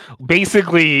 He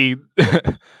basically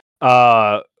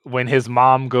when his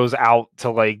mom goes out to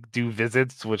like do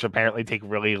visits, which apparently take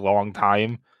really long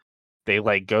time, they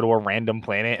like go to a random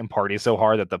planet and party so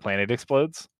hard that the planet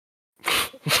explodes.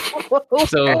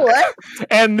 So What?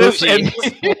 And this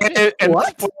Gucci. and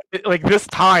What? like this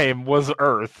time was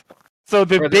Earth. So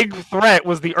the For the- big threat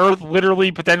was the Earth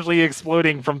literally potentially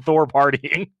exploding from Thor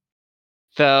partying.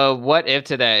 the what if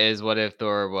to that is what if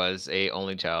Thor was a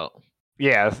only child?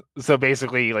 Yeah, so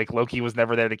basically like Loki was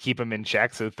never there to keep him in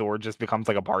check, so Thor just becomes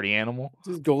like a party animal.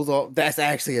 Just goes off. That's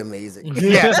actually amazing.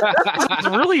 Yeah, it's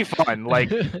really fun.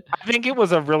 Like I think it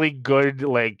was a really good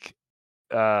like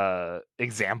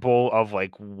example of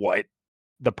like what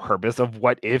the purpose of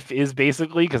what if is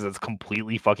basically, because it's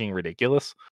completely fucking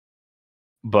ridiculous.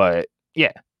 But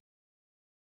yeah,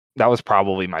 that was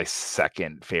probably my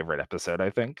second favorite episode,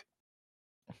 I think.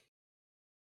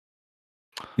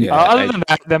 Yeah, Other than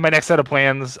that, then my next set of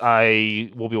plans,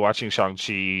 I will be watching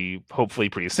Shang-Chi hopefully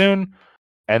pretty soon,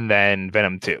 and then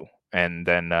Venom 2. And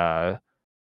then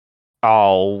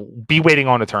I'll be waiting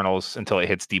on Eternals until it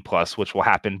hits D+, which will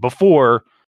happen before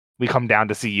we come down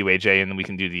to see you, AJ, and then we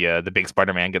can do the big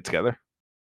Spider-Man get-together.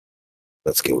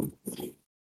 Let's go.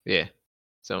 Yeah,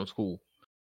 sounds cool.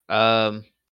 Yeah.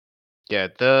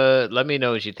 Let me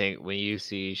know what you think when you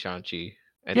see Shang-Chi,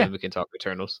 and Yeah. then we can talk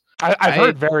Eternals. I've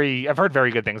heard very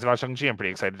good things about Shang-Chi. I'm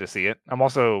pretty excited to see it. I'm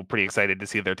also pretty excited to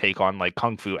see their take on like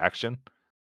kung fu action.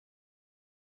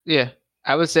 Yeah,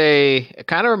 I would say it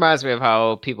kind of reminds me of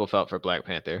how people felt for Black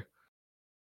Panther.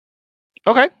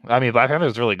 Okay, I mean Black Panther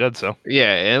is really good, so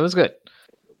Yeah, it was good.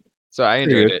 So I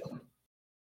Pretty enjoyed good.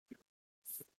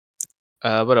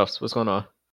 it. What else? What's going on?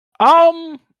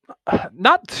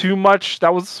 not too much.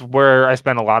 That was where I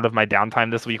spent a lot of my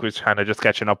downtime this week, was kind of just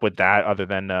catching up with that. Other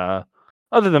than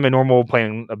my normal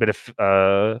playing a bit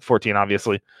of 14,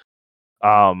 obviously.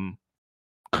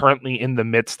 Currently in the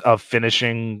midst of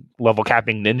finishing level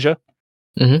capping Ninja.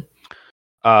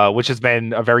 Which has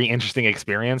been a very interesting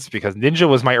experience because Ninja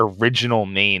was my original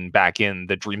main back in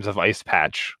the Dreams of Ice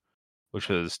patch, which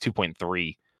was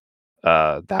 2.3.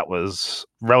 That was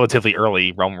relatively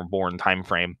early Realm Reborn time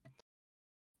frame.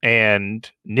 And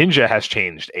Ninja has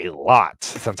changed a lot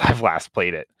since I've last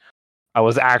played it. I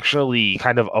was actually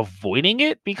kind of avoiding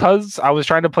it because I was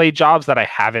trying to play jobs that I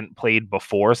haven't played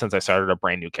before since I started a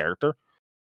brand new character.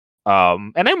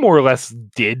 And I more or less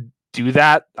did do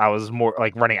that. I was more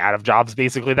like running out of jobs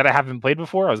basically that I haven't played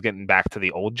before. I was getting back to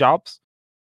the old jobs.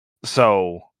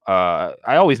 So I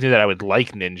always knew that I would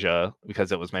like Ninja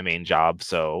because it was my main job.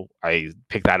 So I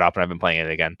picked that up and I've been playing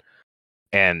it again.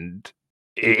 And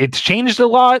it's changed a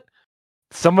lot.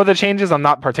 Some of the changes I'm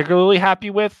not particularly happy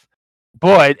with,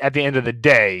 but at the end of the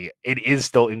day, it is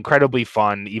still incredibly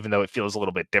fun, even though it feels a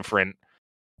little bit different.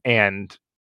 And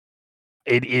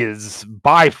it is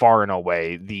by far and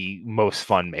away the most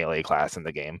fun melee class in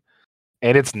the game.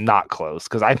 And it's not close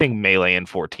because I think melee in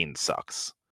 14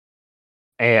 sucks.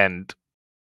 And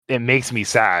it makes me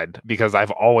sad because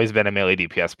I've always been a melee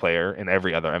DPS player in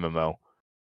every other MMO.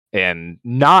 And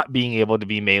not being able to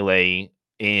be melee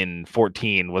in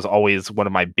 14 was always one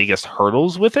of my biggest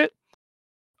hurdles with it.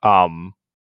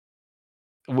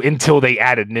 Until they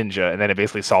added Ninja, and then it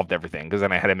basically solved everything because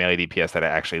then I had a melee DPS that I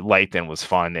actually liked and was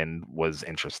fun and was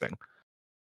interesting.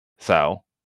 So,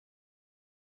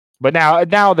 but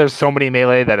now there's so many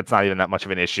melee that it's not even that much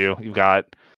of an issue. You've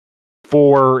got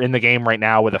 4 in the game right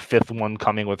now with a 5th one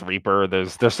coming with Reaper.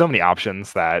 There's so many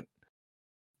options that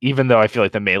even though I feel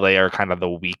like the melee are kind of the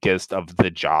weakest of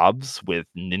the jobs with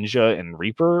Ninja and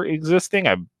Reaper existing,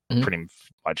 I pretty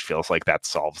much feels like that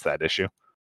solves that issue.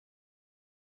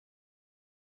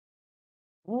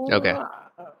 Okay.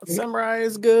 Samurai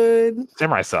is good.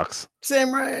 Samurai sucks.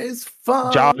 Samurai is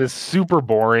fun. Job is super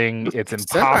boring. It's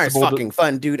Samurai is impossible. fucking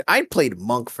fun, dude. I played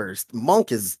Monk first.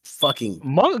 Monk is fucking.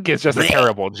 Monk is just bleh. a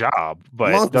terrible job,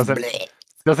 but Monk is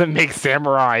doesn't make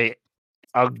Samurai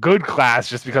a good class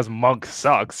just because Monk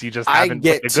sucks. You just haven't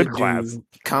played a good class.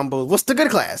 Combo. What's the good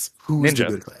class? Who's the Ninja.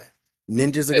 good class?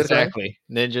 Ninja's a good class. Exactly.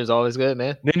 Ninja's always good,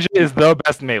 man. Ninja is the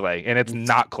best melee, and it's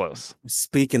not close.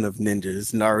 Speaking of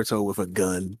ninjas, Naruto with a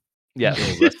gun. Yes.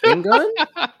 Yo, Rasengan?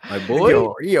 My boy?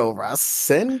 Yo,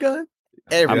 Rasengan?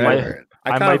 I Everywhere.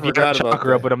 might be a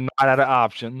chakra, but I'm not out of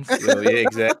options. Yo, yeah,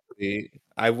 exactly.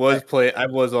 I was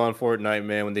on Fortnite,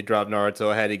 man, when they dropped Naruto.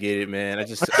 I had to get it, man. I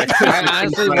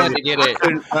honestly wanted to get it.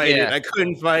 I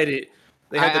couldn't fight it.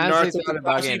 They had the honestly Naruto thought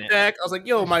about getting Kakashi it. pack. I was like,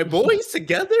 yo, my boys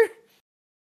together?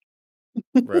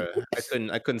 Bruh,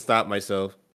 I couldn't stop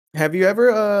myself. Have you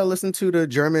ever listened to the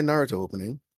German Naruto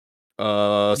opening?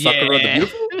 Sakura the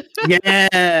Beautiful?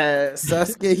 Yeah,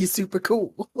 Sasuke, he's super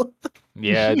cool.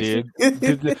 Yeah, dude.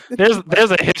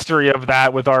 There's a history of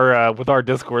that with our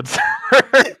Discord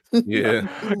server. Yeah.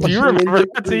 Do you remember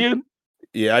that, to you?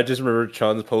 Yeah, I just remember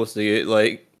Chun's posting it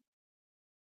like,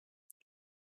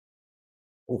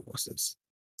 Oh, what's this?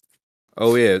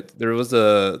 oh yeah, there was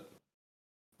a.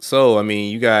 So I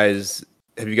mean,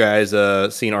 have you guys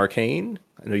seen Arcane?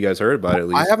 I know you guys heard about it at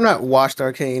I least. have not watched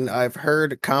Arcane. I've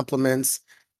heard compliments,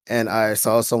 and I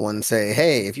saw someone say,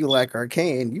 "Hey, if you like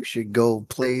Arcane, you should go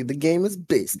play the game it's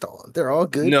based on. They're all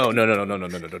good." No, people." don't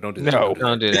do that. No, Don't do that. no,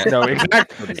 Don't do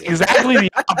that. exactly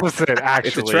the opposite. It's a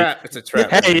Actually, trap. It's a trap.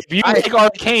 hey, if you like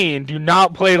Arcane, do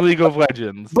not play League of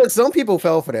Legends. But some people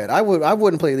fell for that. I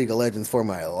wouldn't play League of Legends for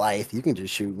my life. You can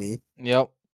just shoot me. Yep.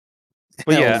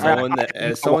 But Hell yeah, no.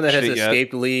 As someone that has watched it yet.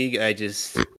 escaped League,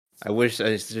 I wish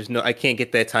I can't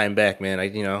get that time back, man. I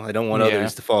don't want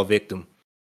others to fall victim.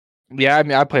 Yeah, I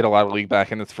mean, I played a lot of League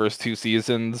back in its first 2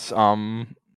 seasons.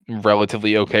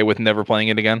 Relatively okay with never playing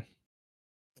it again.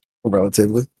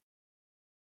 Relatively.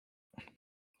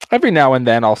 Every now and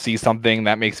then I'll see something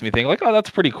that makes me think like, oh, that's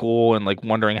pretty cool, and like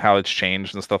wondering how it's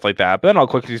changed and stuff like that. But then I'll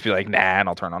quickly just be like, nah, and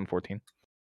I'll turn on 14.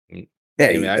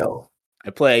 There you go. I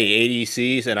play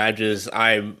ADCs, and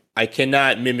I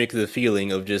cannot mimic the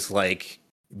feeling of just like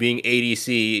being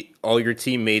ADC, all your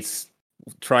teammates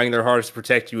trying their hardest to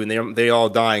protect you, and they all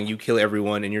dying. You kill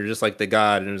everyone, and you're just like the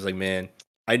god. And it's like, man,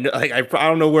 I know, like I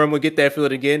don't know where I'm gonna get that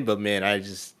feeling again, but man,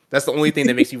 that's the only thing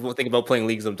that makes me think about playing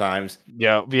League sometimes.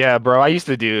 Yeah, bro. I used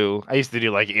to do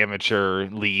like amateur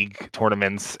League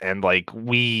tournaments, and like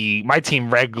my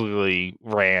team regularly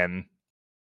ran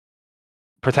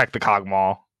Protect the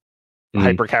Cogmaw,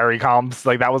 hyper carry comps.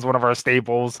 Like that was one of our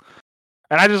staples.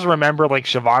 And I just remember like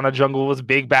Shyvana jungle was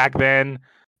big back then,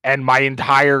 and my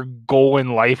entire goal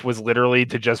in life was literally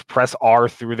to just press R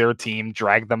through their team,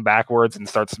 drag them backwards, and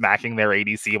start smacking their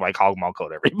ADC like Cogmaw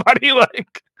killed everybody.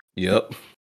 Like, Yep.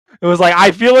 it was like,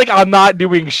 I feel like I'm not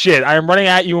doing shit. I am running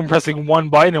at you and pressing one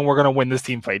button, and we're gonna win this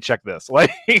team fight. Check this.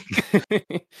 Like,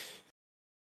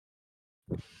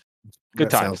 good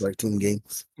That times. sounds like team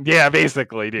games. Yeah,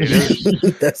 basically, dude.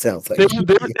 That sounds like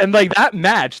And like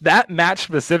that match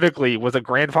specifically was a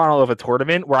grand final of a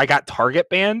tournament where I got target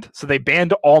banned, so they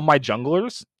banned all my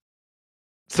junglers.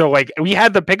 So like we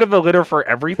had the pick of the litter for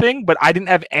everything, but I didn't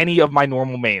have any of my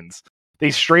normal mains.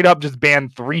 They straight up just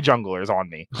banned 3 junglers on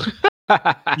me.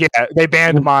 Yeah, they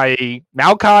banned my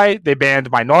Maokai, they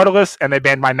banned my Nautilus, and they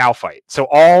banned my Malphite. So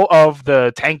all of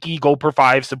the tanky gold per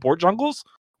 5 support jungles,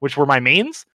 which were my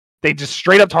mains, they just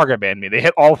straight up target banned me. They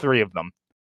hit all 3 of them.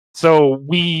 So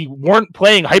we weren't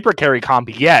playing hyper carry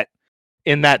comp yet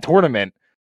in that tournament.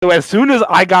 So as soon as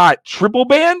I got triple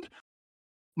banned,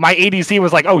 my ADC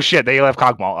was like, oh shit, they left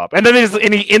Cogmaw up. And then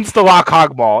he insta-lock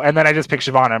Cogmaw, and then I just picked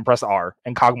Shyvana and press R,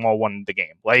 and Cogmaw won the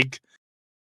game. Like,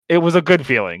 it was a good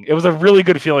feeling. It was a really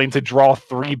good feeling to draw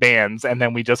 3 bans, and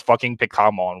then we just fucking picked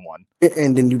Cogmaw and won.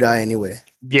 And then you die anyway.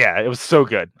 Yeah, it was so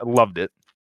good. I loved it.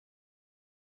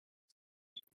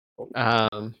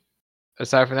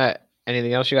 Aside from that,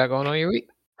 anything else you got going on your week?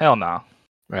 Hell no. All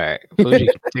right, Fuji,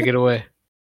 take it away.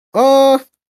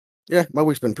 Yeah, my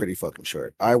week's been pretty fucking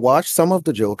short. I watched some of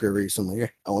the Joker recently. I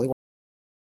only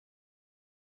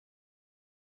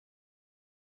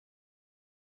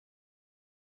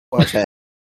watched that.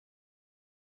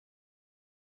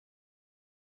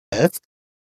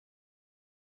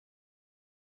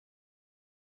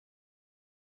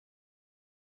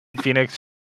 Phoenix.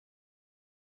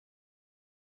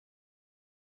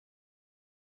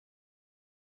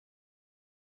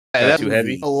 That's too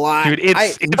heavy. A lot. Dude,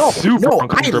 it's super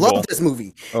uncomfortable. I love this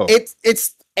movie. Oh.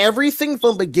 It's everything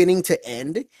from beginning to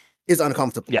end is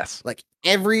uncomfortable. Yes. Like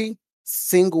every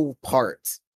single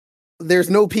part. There's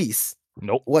no peace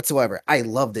Nope. whatsoever. I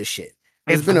love this shit.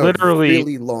 It's It's been literally a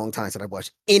really long time since I've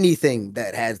watched anything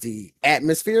that has the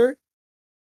atmosphere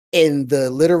and the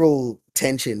literal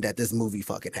tension that this movie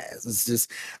fucking has. It's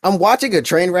just I'm watching a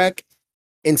train wreck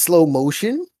in slow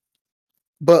motion,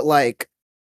 but like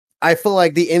I feel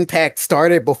like the impact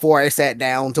started before I sat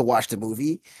down to watch the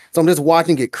movie. So I'm just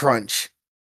watching it crunch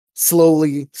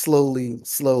slowly,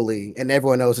 and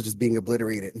everyone else is just being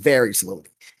obliterated very slowly.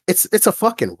 It's a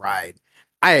fucking ride.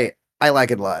 I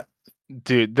like it a lot.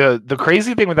 Dude, the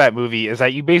crazy thing with that movie is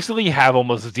that you basically have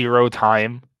almost 0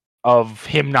 time of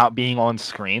him not being on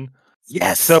screen.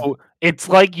 Yes. So it's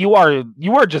like you are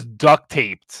just duct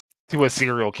taped to a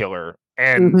serial killer,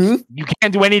 and Mhm. you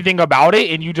can't do anything about it,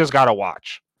 and you just gotta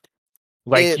watch.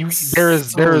 Like there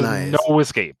is nice. no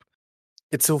escape.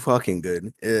 It's so fucking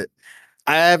good.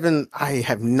 I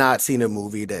have not seen a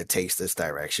movie that takes this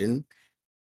direction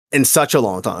in such a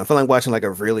long time. I feel like watching like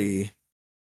a really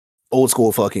old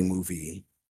school fucking movie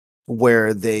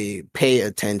where they pay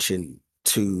attention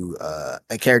to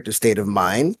a character's state of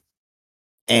mind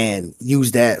and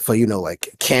use that for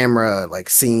like camera like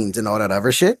scenes and all that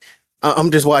other shit.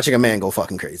 I'm just watching a man go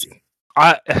fucking crazy.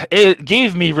 It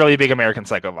gave me really big American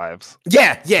Psycho vibes.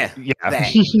 Yeah, Yeah.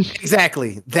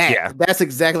 exactly. That's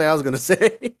exactly what I was gonna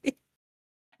say.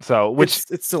 So, which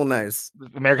it's so nice.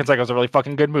 American Psycho is a really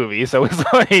fucking good movie. So it's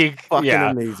like, Fucking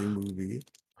amazing movie.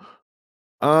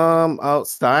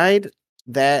 Outside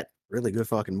that really good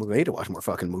fucking movie. I need to watch more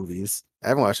fucking movies. I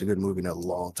haven't watched a good movie in a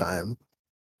long time.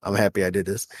 I'm happy I did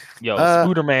this. Yo,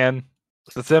 Spiderman,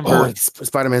 December.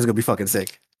 Spider-Man's gonna be fucking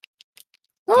sick.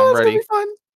 I'm ready. Gonna be fun.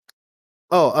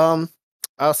 Oh,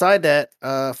 outside that,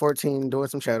 14 doing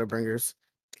some Shadowbringers.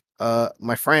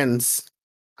 My friends,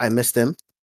 I miss them.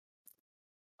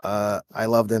 I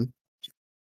love them.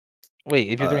 Wait,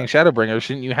 if you're doing Shadowbringers,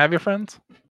 shouldn't you have your friends?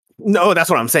 No, that's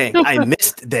what I'm saying. I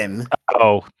missed them.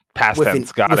 Oh, past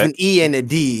tense. Got it. With an E and a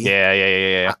D.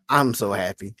 Yeah. I'm so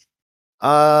happy.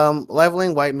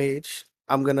 Leveling White Mage.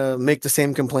 I'm gonna make the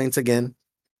same complaints again.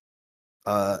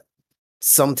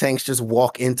 Some tanks just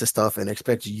walk into stuff and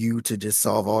expect you to just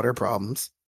solve all their problems.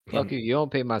 Fuck you! You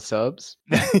don't pay my subs.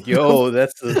 Yo,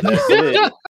 that's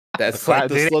it. That's like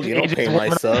the slogan. You don't pay my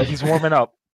sub. He's warming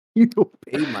up. You don't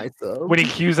pay my sub. When he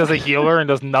queues as a healer and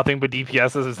does nothing but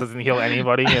DPSs, it doesn't heal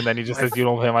anybody, and then he just says, "You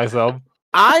don't pay my sub."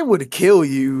 I would kill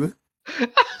you.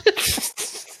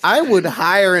 I would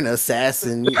hire an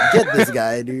assassin. Get this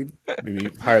guy, dude.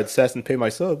 Maybe hire an assassin, pay my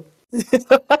sub.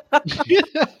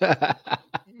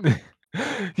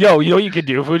 Yo, you know what you could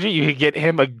do, Fuji? You could get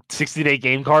him a 60-day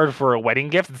game card for a wedding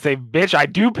gift and say, "Bitch, I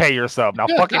do pay your sub. Now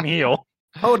fucking heal."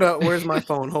 Hold up, where's my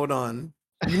phone? Hold on.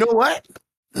 You know what?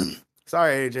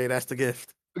 Sorry, AJ, that's the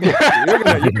gift. You're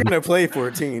gonna play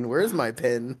 14. Where's my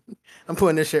pen? I'm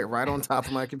putting this shit right on top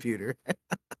of my computer.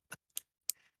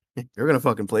 You're gonna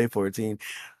fucking play 14.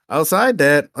 Outside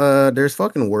that, there's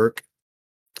fucking work.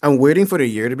 I'm waiting for the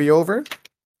year to be over.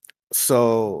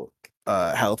 So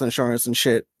health insurance and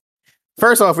shit.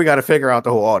 First off, we gotta figure out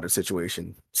the whole audit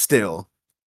situation still.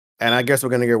 And I guess we're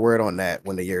gonna get word on that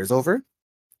when the year is over.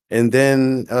 And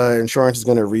then insurance is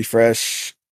gonna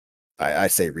refresh. I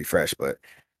say refresh, but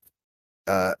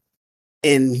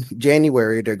in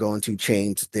January they're going to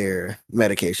change their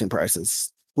medication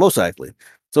prices, most likely.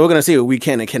 So we're gonna see what we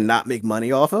can and cannot make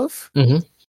money off of. Mm-hmm.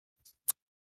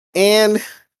 And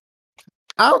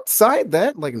outside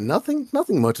that, like nothing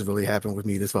much has really happened with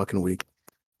me this fucking week.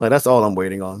 Like that's all I'm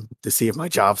waiting on to see if my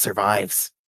job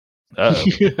survives. Hey,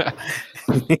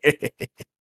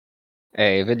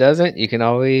 if it doesn't, you can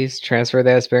always transfer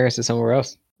that experience to somewhere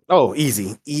else. Oh,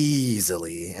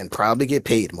 easily, and probably get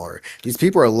paid more. These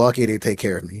people are lucky they take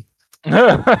care of me,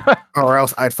 or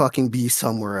else I'd fucking be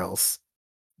somewhere else.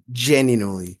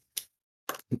 Genuinely,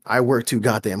 I work too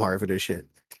goddamn hard for this shit,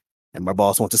 and my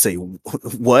boss wants to say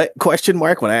what? Question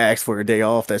mark when I ask for a day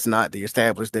off. That's not the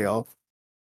established day off.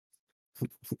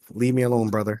 Leave me alone,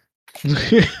 brother.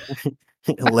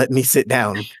 Let me sit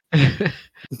down.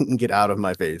 Get out of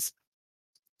my face.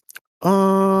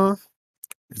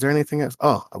 Is there anything else?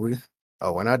 Oh,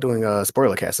 we're not doing a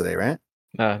spoiler cast today, right?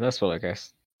 No, that's what I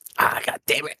guess. God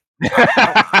damn it.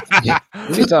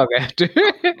 We talk after.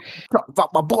 Talk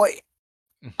about my boy.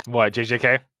 What,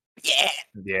 JJK?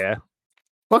 Yeah.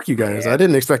 Fuck you guys. I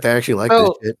didn't expect to actually like this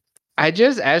shit. I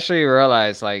just actually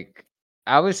realized, like,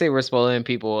 I would say we're spoiling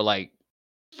people like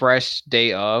fresh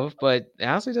day of, but it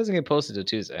honestly doesn't get posted till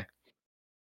Tuesday.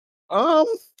 Oh,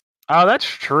 that's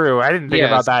true. I didn't think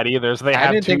about that either. So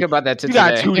I didn't think about that till today.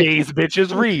 You got 2 days,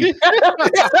 bitches. Read.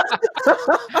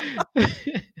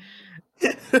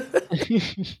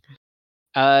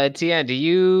 Tian, do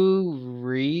you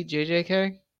read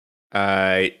JJK?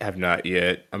 I have not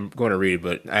yet. I'm going to read,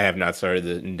 but I have not started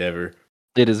the endeavor.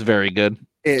 It is very good.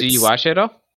 Do you watch it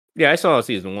all? Yeah, I saw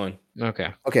season 1. Okay.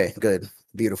 Okay, good.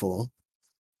 Beautiful.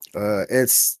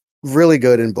 It's really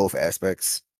good in both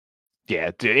aspects.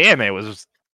 Yeah, dude, anime was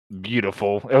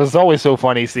beautiful. It was always so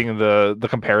funny seeing the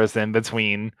comparison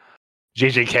between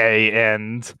JJK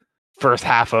and first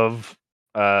half of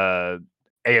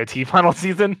AOT final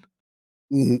season.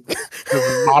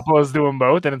 Mappa was doing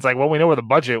both, and it's like, well, we know where the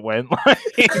budget went.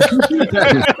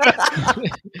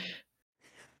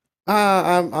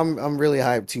 I'm really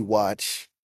hyped to watch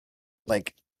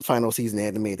like final season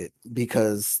animated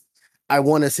because I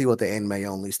want to see what the anime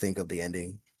onlys think of the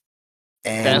ending.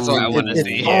 And that's what I want to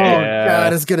see. Oh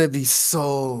god, it's gonna be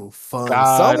so fun.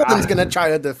 Someone's gonna try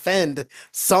to defend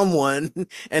someone,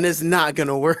 and it's not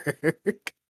gonna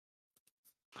work.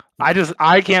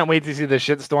 I can't wait to see the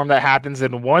shitstorm that happens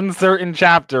in one certain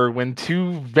chapter when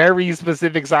 2 very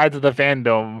specific sides of the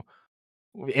fandom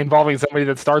involving somebody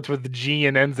that starts with G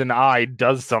and ends in I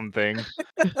does something.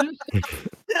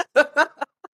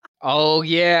 Oh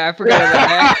yeah, I forgot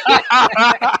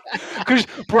about that. Because,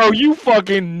 bro, you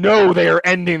fucking know they are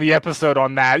ending the episode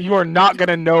on that. You are not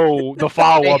gonna know the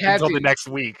follow up have until to. the next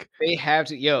week. They have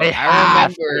to. Yo, They I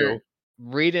have remember to.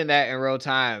 reading that in real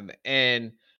time,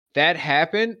 and that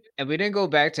happened, and we didn't go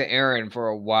back to Aaron for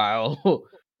a while.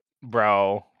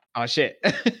 Bro. Oh shit.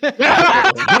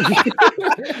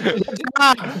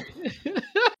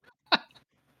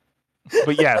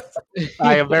 But yes,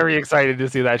 I am very excited to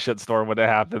see that shitstorm when it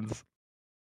happens.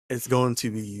 It's going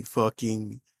to be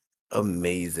fucking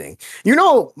amazing. You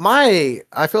know, I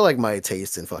feel like my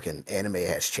taste in fucking anime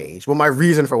has changed. Well, my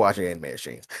reason for watching anime has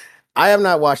changed. I have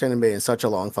not watched anime in such a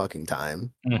long fucking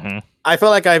time. Mm-hmm. I feel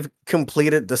like I've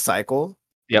completed the cycle.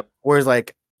 Yep. Whereas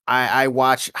like I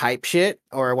watch hype shit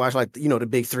or I watch like the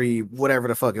big three, whatever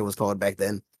the fuck it was called back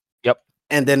then. Yep.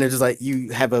 And then it's just like you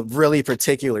have a really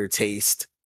particular taste.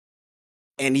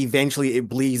 And eventually it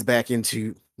bleeds back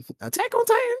into Attack on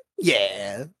Titan.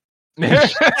 Yeah.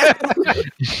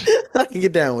 I can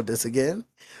get down with this again.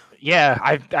 Yeah,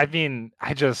 I mean,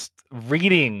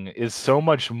 reading is so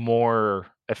much more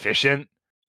efficient.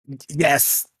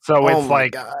 Yes. So Oh it's my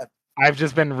like god. I've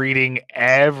just been reading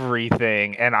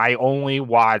everything and I only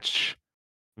watch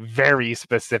very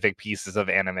specific pieces of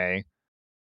anime.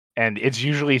 And it's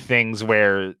usually things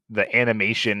where the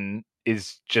animation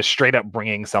is just straight up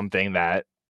bringing something that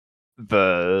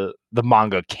the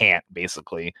manga can't,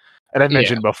 basically. And I've Yeah.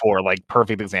 mentioned before, like,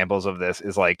 perfect examples of this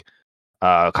is like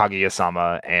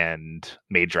Kaguya-sama and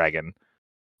Maid Dragon.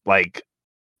 Like,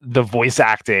 the voice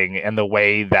acting and the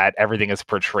way that everything is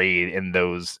portrayed in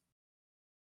those,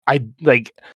 I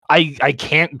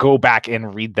can't go back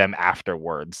and read them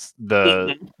afterwards.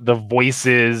 The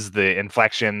voices, the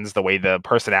inflections, the way the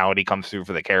personality comes through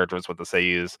for the characters with the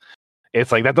seiyus,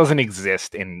 it's like that doesn't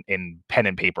exist in pen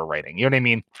and paper writing. You know what I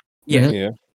mean? Yeah. Yeah.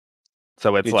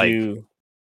 So it's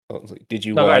Did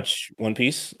you No, go ahead. watch One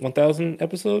Piece 1000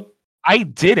 episode? I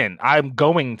didn't. I'm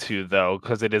going to, though,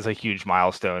 because it is a huge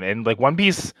milestone. And like One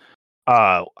Piece,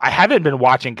 I haven't been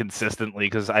watching consistently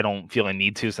because I don't feel a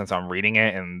need to since I'm reading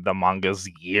it and the manga's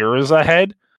years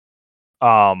ahead.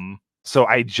 So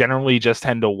I generally just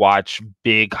tend to watch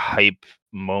big hype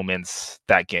moments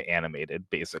that get animated,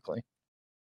 basically.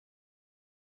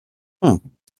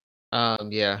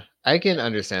 Yeah, I can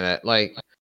understand that. Like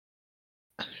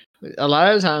a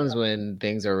lot of times when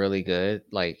things are really good,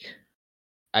 like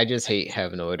I just hate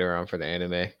having to wait around for the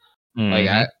anime.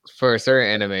 Like for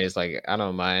certain animes, like I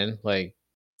don't mind. Like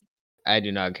I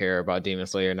do not care about Demon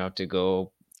Slayer enough to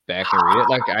go back and read it.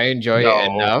 Like I enjoy it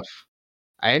No. enough.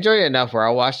 I enjoy it enough where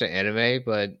I'll watch the anime,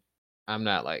 but I'm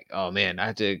not like, oh man, I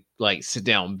have to like sit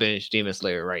down and binge Demon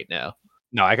Slayer right now.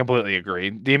 No, I completely agree.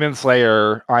 Demon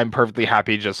Slayer, I'm perfectly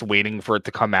happy just waiting for it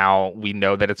to come out. We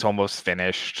know that it's almost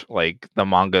finished. Like the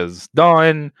manga's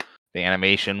done. The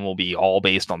animation will be all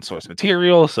based on source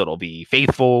material, so it'll be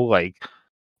faithful. Like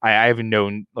I have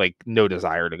no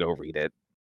desire to go read it.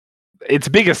 Its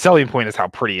biggest selling point is how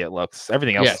pretty it looks.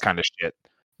 Everything else Yes. is kind of shit.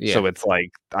 Yeah. So it's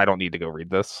like I don't need to go read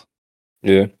this.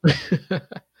 Yeah.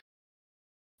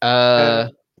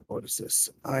 What is this?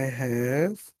 I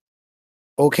have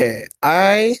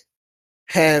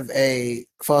a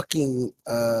fucking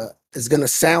it's gonna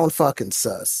sound fucking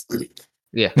sus.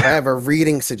 Yeah. I have a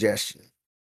reading suggestion.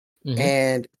 Mhm.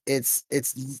 And it's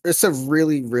a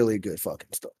really, really good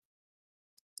fucking story.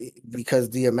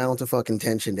 Because the amount of fucking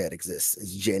tension that exists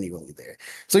is genuinely there.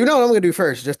 So you know what I'm gonna do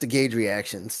first, just to gauge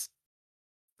reactions.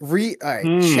 All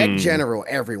right, check general,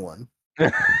 everyone. He's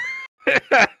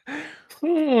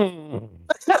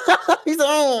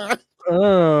on.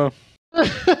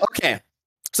 Okay.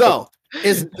 So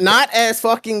it's not as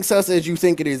fucking sus as you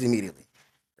think it is immediately.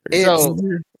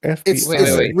 It's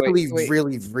wait,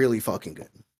 really, really fucking good.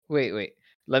 Wait.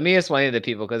 Let me explain it to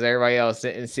people because everybody else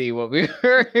didn't see what we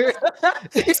were.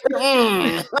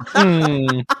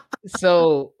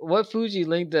 So what Fuji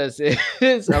linked us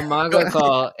is a manga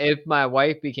called "If My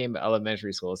Wife Became an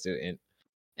Elementary School Student,"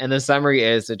 and the summary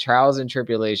is the trials and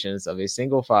tribulations of a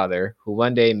single father who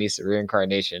one day meets the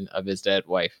reincarnation of his dead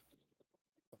wife.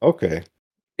 Okay.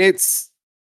 It's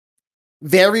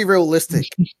very realistic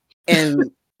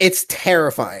and it's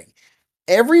terrifying.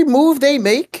 Every move they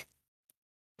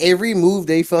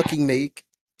fucking make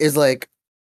is like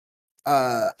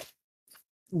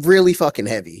really fucking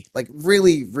heavy. Like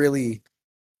really, really,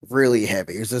 really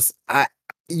heavy. It's just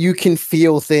you can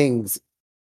feel things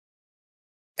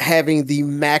having the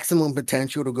maximum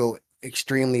potential to go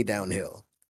extremely downhill.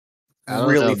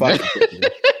 Really fucking quickly.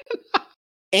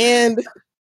 And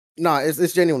no,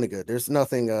 it's genuinely good. There's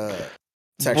nothing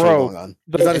It's actually Bro, going on.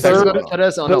 the It's actually third- going Put on.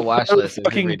 us on the watch third list. If you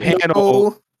fucking read it.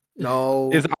 panel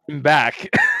No. is I'm back.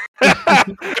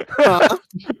 Huh?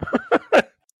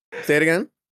 Say it again.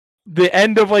 The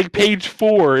end of like page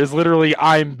 4 is literally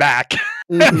I'm back.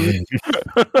 Mhm.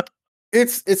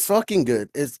 It's fucking good.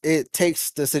 It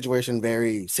takes the situation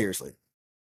very seriously.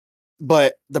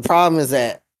 But the problem is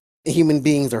that human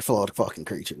beings are flawed fucking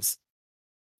creatures.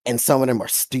 And some of them are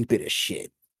stupid as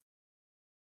shit.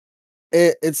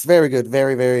 It's very good.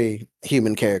 Very, very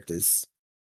human characters.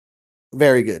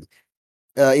 Very good.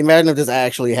 Imagine if this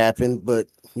actually happened, but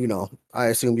you know, I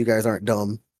assume you guys aren't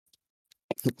dumb.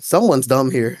 Someone's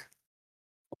dumb here.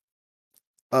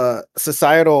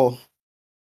 Societal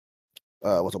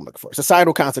what's I'm looking for?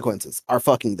 Societal consequences are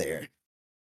fucking there.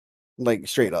 Like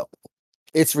straight up.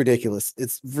 It's ridiculous.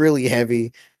 It's really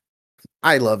heavy.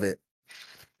 I love it.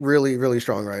 Really, really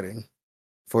strong writing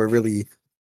for really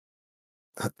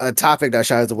a topic that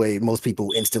shies away most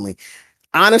people instantly.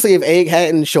 Honestly, if Egg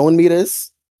hadn't shown me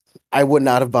this, I would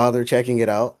not have bothered checking it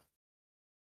out.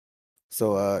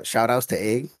 So shout outs to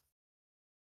Egg.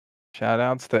 Shout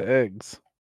outs to eggs.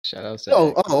 Shout out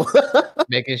to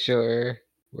making sure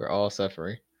we're all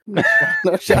suffering. No,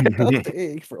 shout out to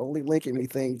Egg for only linking me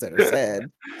things that are sad.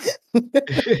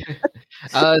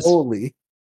 Holy.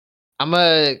 I'm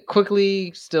gonna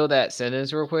quickly steal that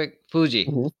sentence real quick. Fuji.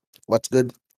 Mhm. What's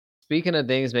good? Speaking of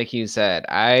things making you sad,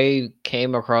 I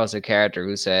came across a character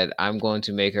who said, "I'm going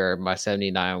to make her my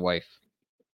 79 wife."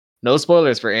 No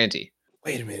spoilers for Auntie.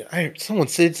 Wait a minute. Someone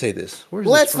did say this. Where's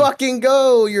Let's this from? fucking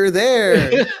go. You're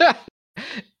there.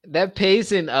 That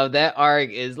pacing of that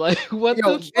arc is like, what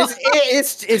Yo, the fuck?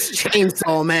 it's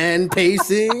Chainsaw Man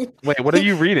pacing. Wait, what are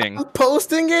you reading? I'm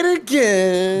posting it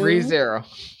again. ReZero.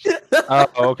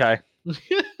 Oh, okay.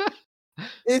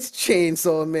 It's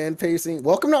Chainsaw Man pacing.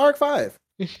 Welcome to Arc 5.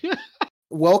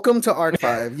 Welcome to Arc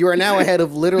 5. You are now ahead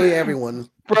of literally everyone.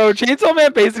 Bro, Chainsaw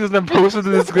Man basically has been posted to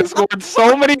this Discord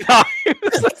so many times.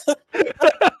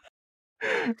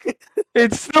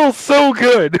 It's still so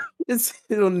good.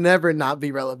 It'll never not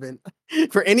be relevant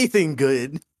for anything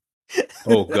good.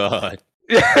 Oh God.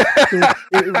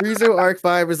 ReZero Arc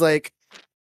 5 is like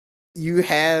you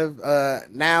have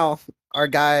now our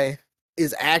guy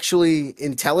is actually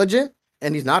intelligent,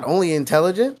 and he's not only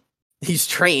intelligent, he's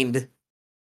trained.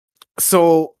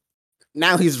 So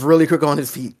now he's really quick on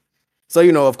his feet. So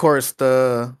you know, of course,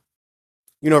 ReZero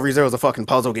is a fucking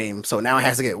puzzle game, so now it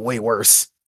has to get way worse.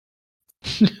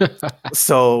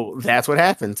 So that's what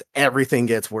happens. Everything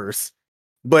gets worse,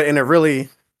 but in a really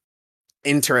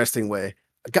interesting way.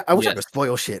 I wish I could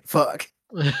spoil shit. Fuck.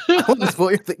 I want to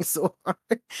spoil things so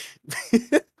hard.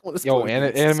 Yo,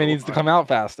 anime needs to come out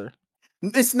faster.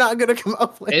 It's not gonna come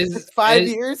out like It's 5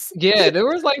 years. Yeah, there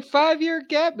was like 5-year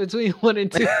gap between 1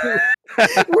 and 2.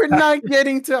 We're not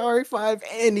getting to R5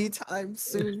 anytime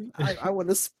soon. I want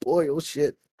to spoil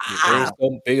shit. There was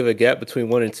so big of a gap between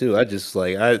 1 and 2. I just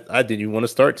like I didn't even want to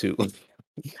start 2.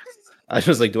 I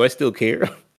was like, do I still care?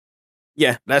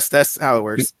 Yeah, that's how it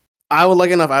works. I was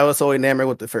lucky enough. I was so enamored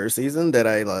with the first season that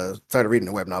I started reading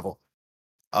the web novel.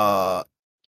 And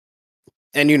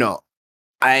you know,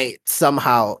 I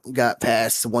somehow got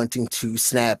past wanting to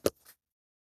snap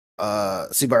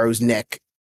Subaru's neck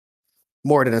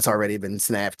more than it's already been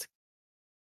snapped.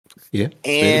 Yeah.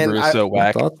 And Subaru's so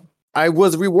whack. I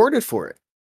was rewarded for it.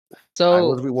 So I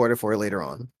was rewarded for it later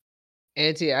on.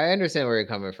 Auntie, I understand where you're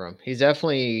coming from. He's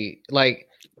definitely like,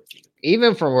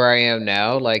 even from where I am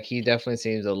now, like he definitely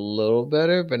seems a little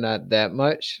better, but not that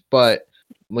much. But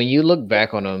when you look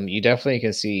back on him, you definitely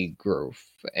can see growth.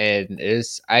 And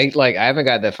I haven't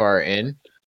got that far in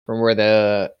from where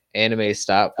the anime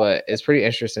stopped, but it's pretty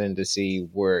interesting to see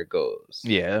where it goes.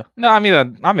 Yeah. No, I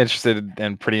mean, I'm interested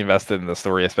and pretty invested in the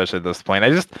story, especially at this point.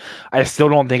 I still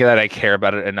don't think that I care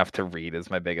about it enough to read is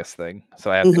my biggest thing.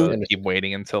 So I have to keep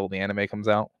waiting until the anime comes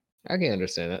out. I can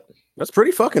understand it. That's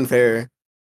pretty fucking fair.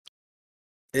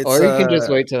 Or you can just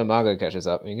wait till the manga catches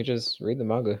up. You can just read the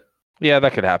manga. Yeah,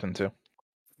 that could happen too.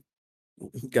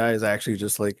 Guy is actually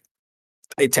just like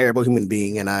a terrible human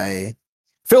being, and I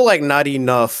feel like not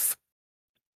enough.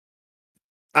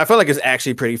 I feel like it's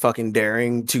actually pretty fucking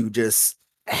daring to just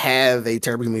have a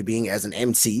terrible human being as an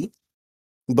MC,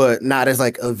 but not as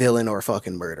like a villain or a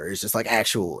fucking murderer. It's just like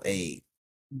actual a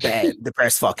bad,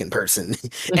 depressed fucking person.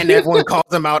 And everyone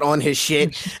calls him out on his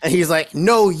shit. And he's like,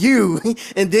 no, you.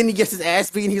 And then he gets his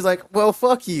ass beat and he's like, well,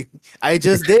 fuck you. I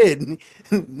just did.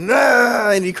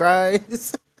 Nah, and he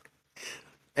cries.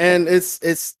 And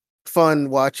it's fun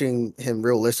watching him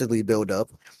realistically build up.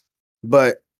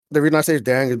 But the reason I say it's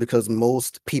daring is because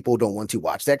most people don't want to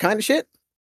watch that kind of shit.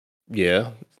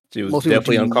 Yeah. It was most people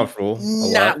definitely do uncomfortable.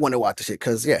 A not lot. want to watch the shit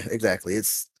because yeah, exactly.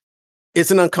 It's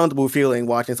an uncomfortable feeling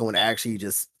watching someone actually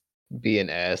just Be an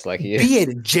ass like he be is.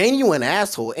 a genuine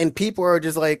asshole, and people are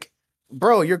just like,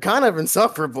 "Bro, you're kind of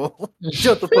insufferable.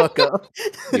 Shut the fuck up."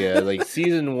 Yeah, like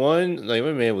season 1, like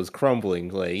my man was crumbling.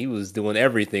 Like he was doing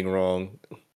everything wrong.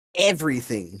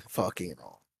 Everything fucking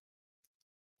wrong.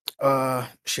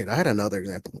 Shit. I had another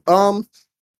example.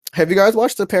 Have you guys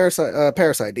watched the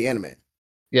Parasite, the anime?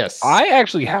 Yes. I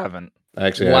actually haven't. I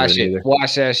actually watch haven't it. either.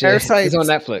 Watch that shit. Parasite- It's on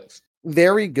Netflix.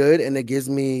 Very good, and it gives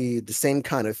me the same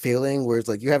kind of feeling where it's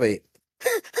like you have a.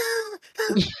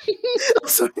 I'm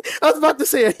sorry. I was about to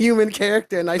say a human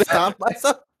character, and I stopped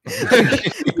myself.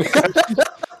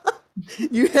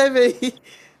 You have a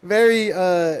very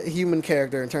human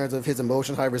character in terms of his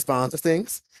emotions, how he responds to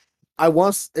things. What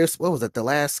was it? The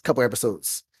last couple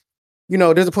episodes. You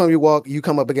know, there's a point where you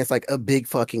come up against like a big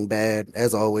fucking bad,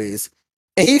 as always,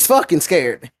 and he's fucking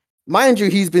scared. Mind you,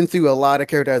 he's been through a lot of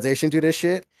characterization to this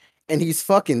shit, and he's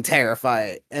fucking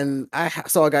terrified. And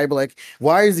saw a guy be like,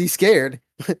 "Why is he scared,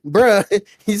 bruh?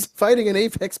 He's fighting an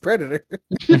apex predator."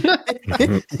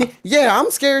 Yeah, I'm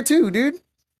scared too, dude.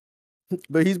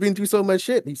 But he's been through so much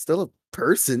shit. He's still a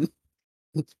person.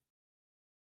 If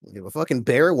a fucking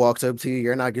bear walks up to you,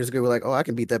 you're not just gonna be like, "Oh, I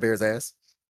can beat that bear's ass,"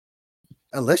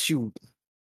 unless you're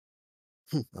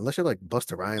like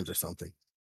Busta Rhymes or something.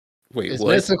 Wait, It's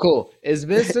what? mystical. It's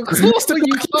mystical. mystical.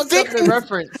 You fucked up the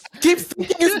reference. Keep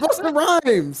thinking it's Busta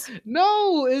Rhymes.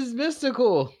 No, it's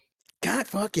mystical. God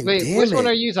fucking Wait, damn which it. one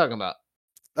are you talking about?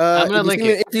 I'm gonna link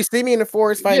it. If you see me in the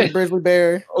forest fighting Yeah. a grizzly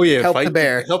bear, Oh yeah, help the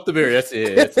bear. Help the bear. That's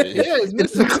it. That's it. Yeah, it's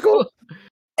It's mystical.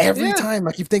 Every Yeah. time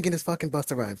I keep thinking it's fucking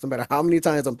Busta Rhymes, no matter how many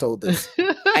times I'm told this.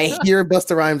 I hear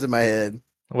Busta Rhymes in my head.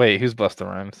 Wait, who's Busta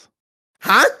Rhymes?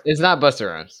 Huh? It's not Busta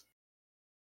Rhymes.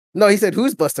 No, he said,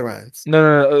 "Who's Busta Rhymes?"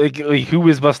 No. Like, who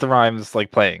is Busta Rhymes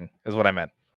like playing? Is what I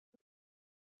meant.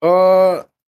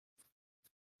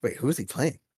 Wait, who's he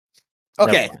playing?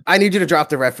 Never Okay, mind. I need you to drop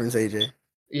the reference, AJ.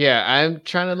 Yeah, I'm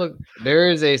trying to look. There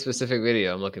is a specific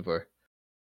video I'm looking for,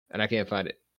 and I can't find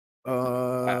it.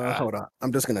 Hold on.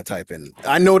 I'm just gonna type in.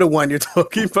 I know the one you're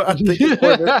talking about.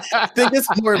 I think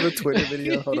it's more of a Twitter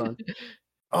video. Hold on.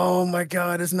 Oh my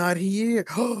god, it's not here.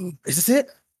 Is this it?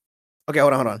 Okay,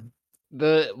 hold on.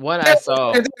 The one I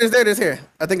saw. There it is here.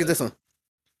 I think it's this one.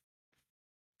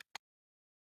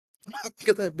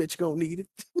 Because that bitch gonna need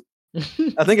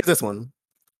it. I think it's this one.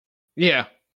 Yeah.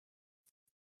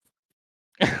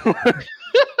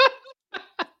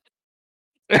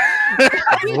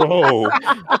 Bro,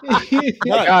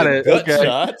 not got the it, gut okay.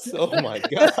 shots. Oh my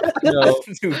god. No.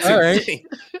 Dude's All right. insane.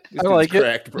 This I like dude's it.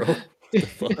 cracked, bro. The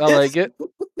fuck? I like it.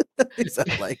 It's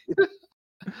not like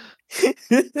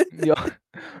Yo, Why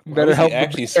better was he help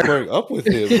actually the bear. squaring up with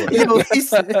him? Like,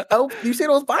 Yo, help. You see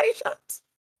those body shots?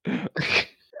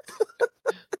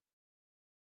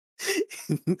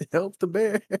 Help the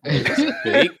bear.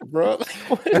 fake, bro.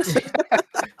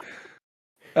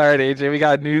 All right, AJ, we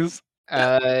got news.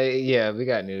 Yeah, we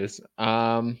got news.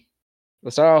 We'll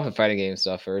start off with fighting game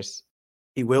stuff first.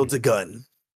 He wields a gun.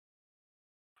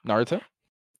 Naruto.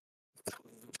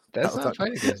 That's was not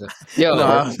talking- fighting game stuff. Yo, No,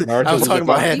 I Naruto's was in talking the about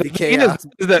box. Happy The thing Chaos.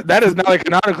 is that is not a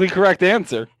canonically correct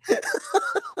answer.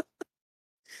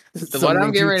 the one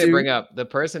I'm getting ready to bring up, the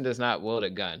person does not wield a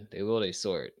gun. They wield a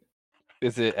sword.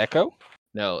 Is it Echo?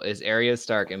 No, it's Arya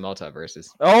Stark in Multiverses.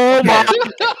 Oh my!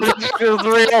 This feels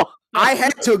real. I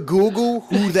had to Google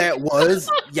who that was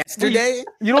yesterday.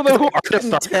 You don't know who I Arya couldn't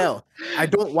Stark is? tell. I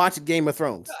don't watch Game of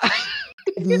Thrones.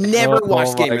 Never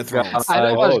watched Game my of Thrones. God. I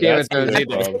don't watch Game of that's where Thrones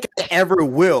they're either. from. I ever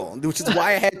will, which is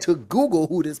why I had to Google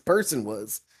who this person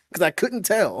was because I couldn't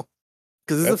tell.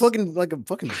 Because it's a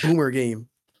fucking boomer game.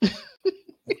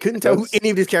 I couldn't tell who That's- any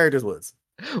of these characters was.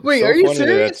 Wait, So are you funny that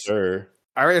serious? That's her.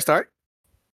 All right, start.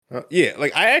 Yeah,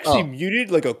 like I actually Oh.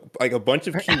 muted like a bunch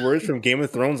of keywords from Game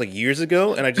of Thrones like years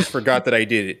ago, and I just forgot that I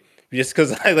did it just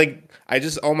because I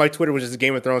just all my Twitter was just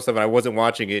Game of Thrones stuff, and I wasn't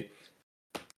watching it.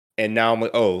 And now I'm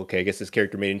like, oh, okay, I guess this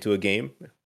character made into a game.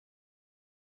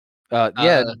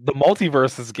 Yeah, the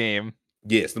multiverses game.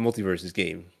 Yes, the multiverses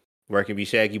game where I can be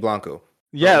Shaggy Blanco.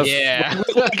 Yes, Yeah.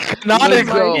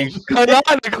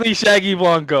 canonically, Shaggy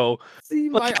Blanco. See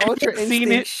Like, my ultra I've seen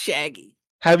instinct it. Shaggy.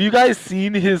 Have you guys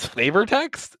seen his flavor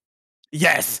text?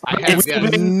 Yes, I have, it's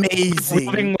yes. amazing.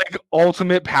 Living like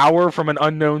ultimate power from an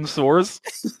unknown source,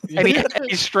 and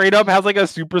he straight up has like a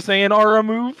Super Saiyan aura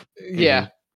move. Yeah.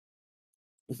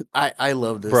 I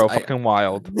love this, Bro, fucking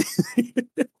wild.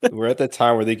 We're at that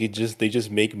time where they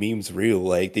just make memes real,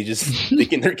 like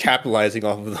they're capitalizing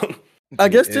off of them. I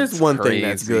guess It's there's one thing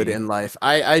that's good crazy. in life.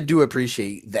 I do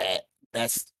appreciate that.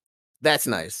 That's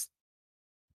nice.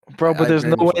 Bro, but there's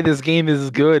no genuinely way this game is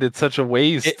good. It's such a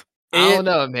waste. I don't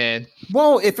know, man.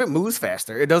 Well, if it moves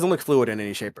faster, it doesn't look fluid in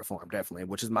any shape or form, definitely,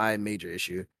 which is my major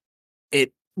issue.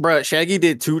 Bro, Shaggy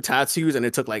did 2 Tatsus and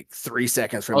it took like 3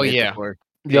 seconds for Oh, me to hit yeah. the floor.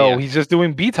 Yo, Yeah. he's just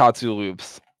doing Bitatsu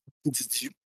loops. In It's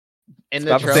the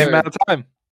about the same amount trailer, of time.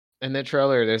 in the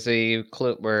trailer, there's a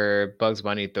clip where Bugs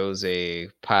Bunny throws a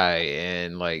pie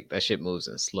and like that shit moves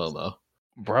in slow mo.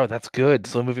 Bro, that's good.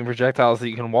 Slow moving projectiles that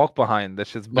you can walk behind. That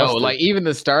shit's No, busted. like even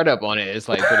the startup on it is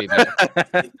like pretty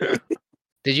bad.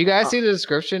 Did you guys see the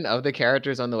description of the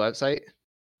characters on the website?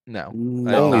 No.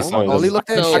 No, Only some of only them. looked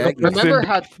at So Shaggy.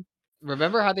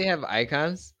 remember how they have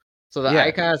icons? So the Yeah.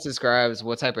 icons describes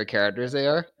what type of characters they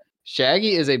are.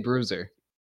 Shaggy is a bruiser.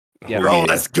 Yeah. Oh, Bro, yeah.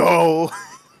 let's go.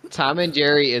 Tom and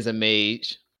Jerry is a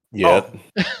mage. Yep.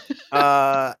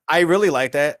 I really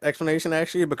like that explanation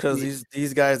actually because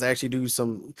these guys actually do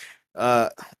some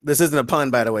this isn't a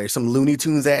pun by the way, some Looney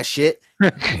Tunes ass shit.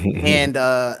 And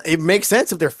it makes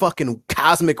sense if they're fucking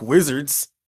cosmic wizards.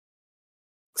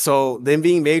 So them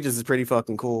being mages is pretty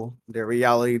fucking cool. Their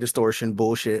reality distortion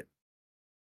bullshit.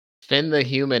 Finn the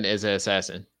human is an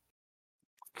assassin.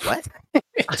 What?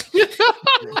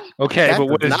 Okay, That but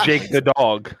what does is not Jake make the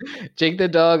dog? Jake the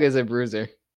dog is a bruiser.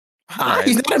 Huh?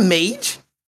 He's not a mage.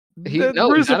 The No,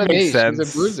 he's bruiser not a makes mage. He's a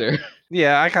sense. bruiser.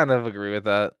 Yeah, I kind of agree with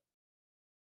that.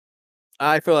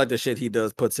 I feel like the shit he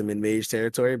does puts him in mage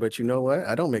territory, but you know what?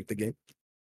 I don't make the game.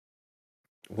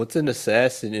 What's an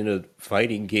assassin in a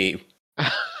fighting game?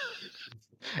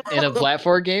 And a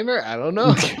platform gamer? I don't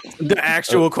know. The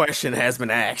actual question has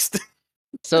been asked.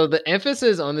 So the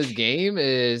emphasis on this game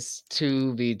is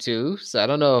 2v2. So I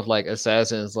don't know if like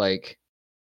assassins like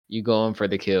you going for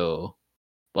the kill,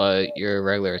 but your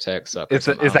regular attacks suck. Is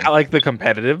that like the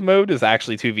competitive mode? Is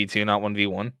actually 2v2, not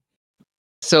 1v1?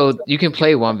 So you can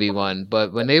play 1v1,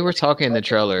 but when they were talking in the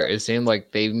trailer, it seemed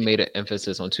like they made an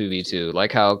emphasis on 2v2,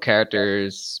 like how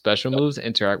characters' special moves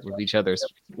interact with each other's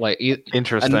like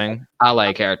Interesting.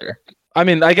 ally character. I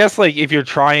mean, I guess like if you're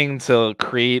trying to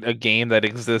create a game that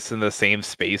exists in the same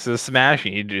space as Smash,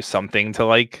 you need to do something to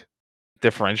like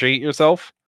differentiate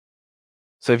yourself.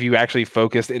 So if you actually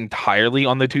focused entirely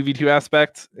on the 2v2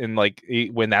 aspect and like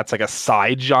when that's like a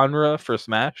side genre for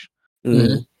Smash,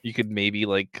 Mhm. you could maybe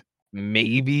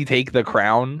take the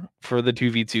crown for the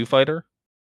 2v2 fighter.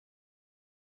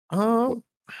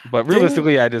 But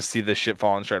realistically, I just see this shit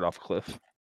falling straight off a cliff.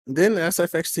 Didn't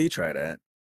SFXT try that?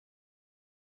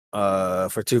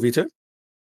 For 2v2?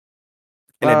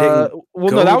 And it didn't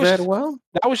go that well?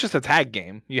 That was just a tag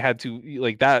game. You had to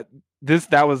like that.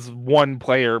 That was one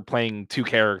player playing 2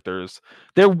 characters.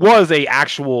 There was a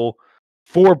actual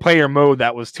 4-player mode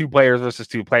that was 2 players versus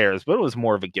 2 players, but it was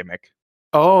more of a gimmick.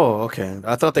 Oh, okay.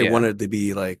 I thought they Yeah. wanted to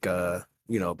be like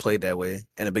played that way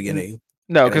in the beginning.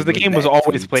 No, And because they the went game was back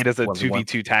always to played as a 1v1.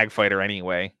 2v2 tag fighter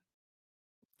anyway.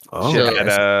 Oh, Shit okay.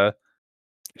 had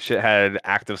shit had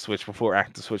active switch before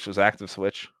active switch was active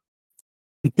switch.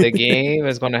 The game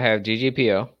is going to have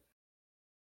GGPO.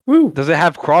 Woo. Does it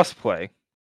have crossplay?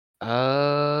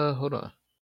 Hold on.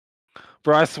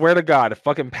 Bro, I swear to God, if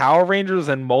fucking Power Rangers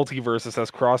and Multiverses has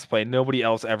crossplay, nobody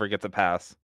else ever gets a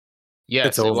pass. Yes,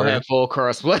 It's it will over. have full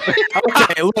crossplay.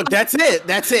 Okay, look, that's it.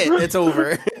 That's it. It's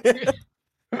over.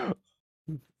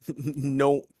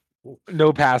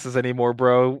 No passes anymore,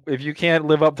 bro. If you can't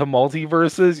live up to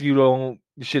Multiverses, you don't.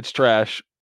 Shit's trash.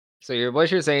 So what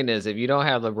you're saying is if you don't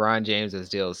have LeBron James as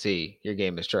DLC, your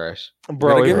game is trash.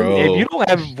 Bro, if Bro. you don't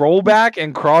have rollback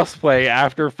and crossplay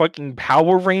after fucking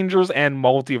Power Rangers and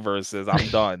Multiverses, I'm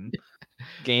done.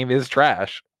 Game is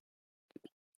trash.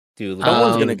 Dude,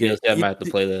 Someone's LeBron gonna James get. DLC, I might have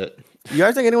to play that. You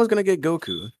guys think anyone's gonna get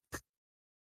Goku?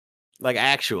 Like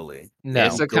actually? No.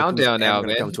 It's a Goku's countdown never now,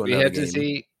 gonna come man. to We another have to game.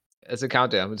 see. It's a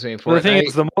countdown between Well, the thing Fortnite.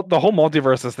 is, the whole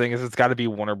Multiverses thing is it's got to be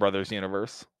Warner Brothers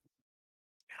universe.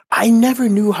 I never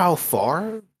knew how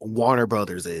far Warner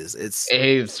Brothers is.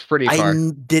 It's pretty far.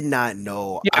 Did not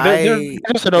know. Yeah, they're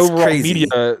just an it's overall crazy.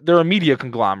 media. They're a media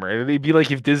conglomerate. It'd be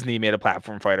like if Disney made a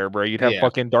platform fighter, bro. You'd have Yeah.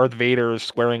 fucking Darth Vader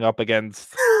squaring up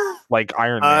against like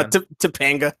Iron Man.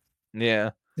 Topanga.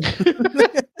 Yeah.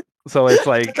 So it's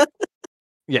like,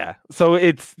 yeah. So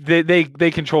it's they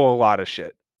control a lot of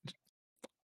shit.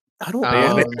 I don't They-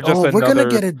 want they're just we're gonna another-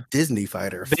 get a Disney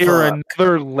fighter. They are Fuck.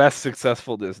 another less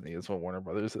successful Disney, is what Warner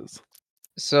Brothers is.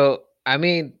 So I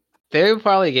mean, they'll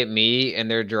probably get me and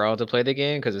their draw to play the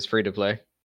game because it's free to play.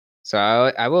 So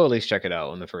I will at least check it out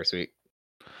on the first week.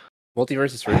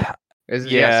 Multiverse is free.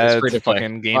 Yes, it's free to play.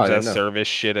 fucking games I didn't as know. service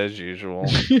shit as usual.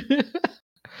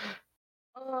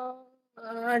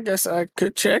 I guess I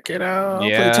could check it out. I'll play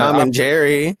Yeah, Tom and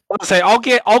Jerry. I'll say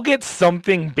I'll get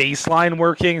something baseline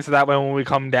working so that way when we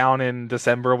come down in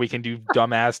December we can do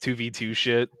dumbass 2v2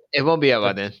 shit. It won't be out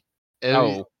by then.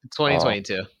 Oh.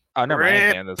 2022. Oh, never mind. I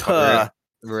ain't playing this fucker.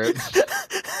 Rip.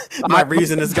 My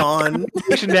reason is gone.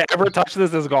 Motivation to ever touch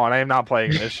this is gone. I am not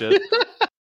playing this shit.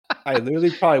 I literally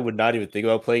probably would not even think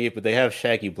about playing it, but they have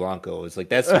Shaggy Blanco. It's like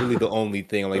that's really the only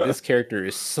thing. I'm like, this character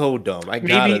is so dumb. I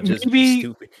gotta just be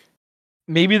stupid.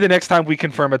 Maybe the next time we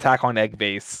confirm attack on egg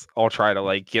base, I'll try to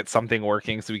like get something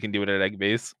working so we can do it at egg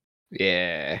base.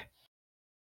 Yeah.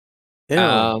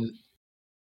 Yeah.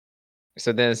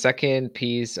 So then, second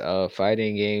piece of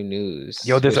fighting game news.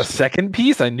 Yo, there's a second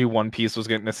piece. I knew One Piece was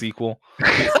getting a sequel.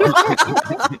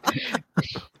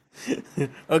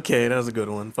 Okay, that was a good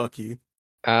one. Fuck you.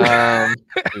 The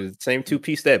same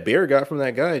 2-piece that Bear got from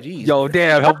that guy. Jeez. Yo,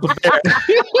 damn, help the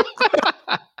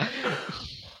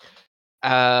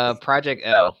bear. Project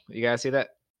L. You guys see that?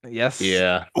 Yes.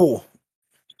 Yeah. Oh.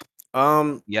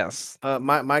 Yes.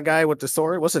 My guy with the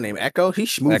sword. What's his name? Echo. He's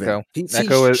schmoving. Echo. He's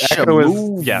Echo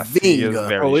is yes. He is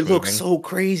very bro, it schmoving. looks so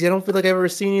crazy. I don't feel like I've ever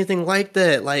seen anything like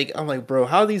that. Like I'm like, bro,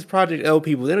 how these Project L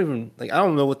people? They don't even like. I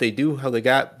don't know what they do. How they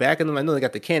got back in them. I know they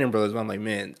got the Cannon Brothers, but I'm like,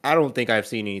 man, I don't think I've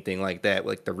seen anything like that.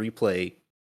 Like the replay.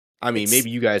 I mean, maybe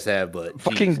you guys have, but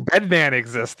fucking Bedman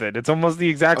existed. It's almost the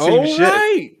exact same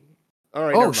shit. All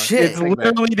right. Oh shit! It's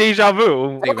literally deja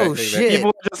vu. Oh shit!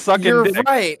 People just sucking You're dick.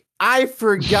 right. I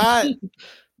forgot,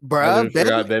 bruh. I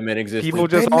forgot Bedman existed. People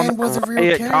just Bedman on was a real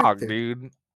riot character. cog,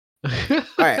 dude. All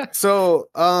right. So,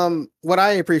 what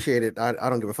I appreciated, I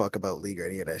don't give a fuck about League or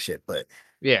any of that shit, but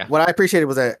yeah, what I appreciated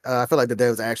was that I feel like the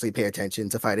devs actually pay attention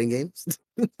to fighting games,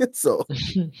 so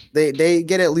they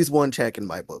get at least one check in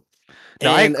my book.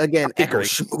 No, And again, I Echo agree.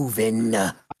 schmoving.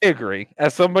 I agree.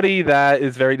 As somebody that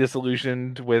is very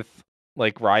disillusioned with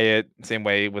like Riot, same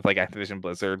way with like Activision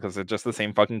Blizzard, because they're just the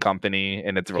same fucking company,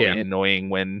 and it's really annoying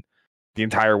when the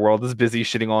entire world is busy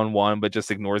shitting on one, but just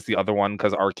ignores the other one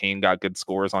because Arcane got good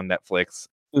scores on Netflix.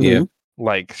 Yeah.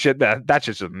 Like shit that's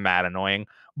just mad annoying.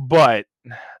 But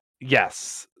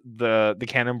yes, the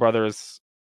Cannon Brothers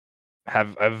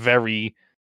have a very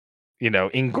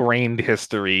ingrained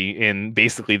history in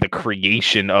basically the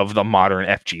creation of the modern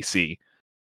FGC.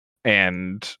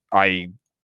 And I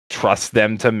trust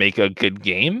them to make a good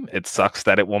game. It sucks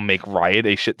that it will make Riot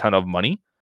a shit ton of money.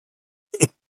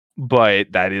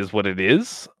 But that is what it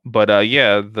is. But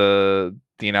yeah, the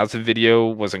announcement video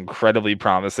was incredibly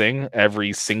promising.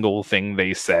 Every single thing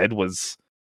they said was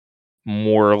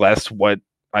more or less what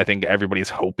I think everybody's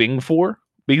hoping for,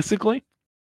 basically.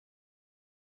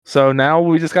 So now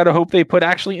we just got to hope they put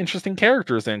actually interesting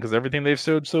characters in, because everything they've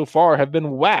showed so far have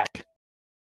been whack.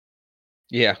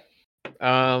 Yeah.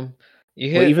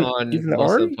 You hit on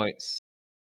most of the points.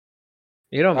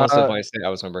 You know most of the points that I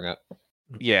was gonna bring up.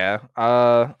 Yeah.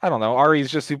 I don't know. Ari's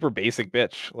just super basic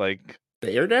bitch. Like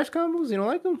the air dash combos, you don't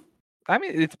like them? I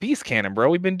mean, it's Beast Cannon, bro.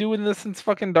 We've been doing this since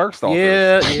fucking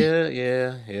Darkstalkers.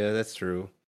 Yeah, that's true.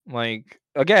 Like,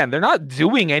 again, they're not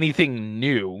doing anything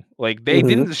new. Like, they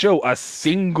didn't show a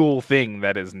single thing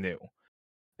that is new.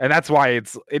 And that's why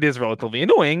it is relatively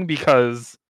annoying,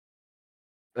 because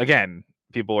again,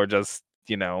 people are just,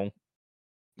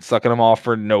 sucking them off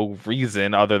for no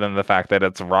reason other than the fact that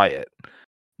it's Riot.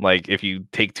 Like, if you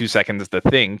take 2 seconds to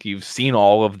think, you've seen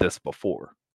all of this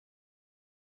before.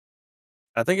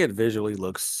 I think it visually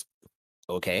looks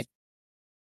okay.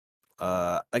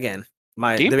 Again, the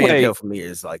main Gameplay- appeal for me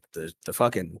is like the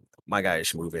fucking my guy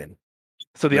is moving.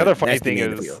 So the Like, other funny that's the thing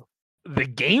main is appeal. the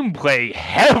gameplay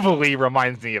heavily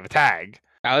reminds me of Tag.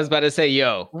 I was about to say,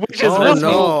 yo, Which is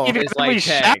even it's like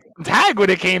Tag when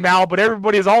it came out, but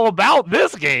everybody's all about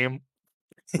this game.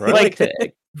 Right, like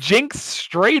Tag. Jinx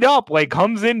straight up like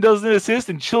comes in, does an assist,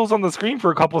 and chills on the screen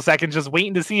for a couple seconds, just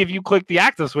waiting to see if you click the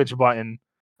active switch button.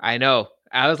 I know.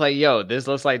 I was like, yo, this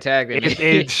looks like Tag to me.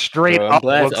 It straight Bro, I'm up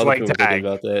glad looks other like people thinking Tag.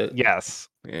 about that. Yes.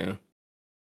 Yeah.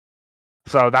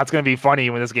 So that's gonna be funny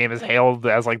when this game is hailed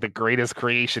as like the greatest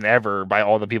creation ever by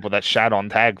all the people that shat on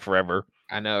Tag forever.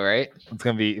 I know, right? It's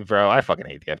gonna be, bro. I fucking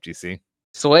hate the FGC.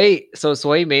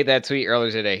 Sway made that tweet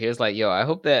earlier today. He was like, yo, I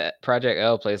hope that Project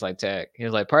L plays like Tag. He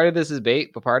was like, part of this is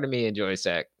bait, but part of me enjoys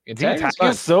Tag. And Dude, Tag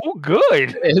is so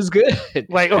good. It's good.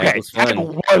 Like, okay, Tag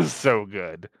was so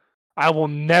good. I will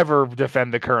never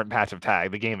defend the current patch of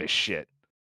Tag. The game is shit.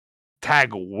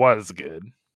 Tag was good.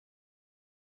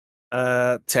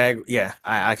 Tag, yeah,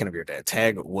 I can agree with that.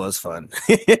 Tag was fun.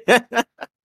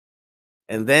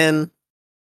 And then,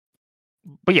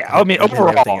 but yeah, I mean,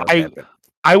 overall,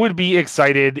 I would be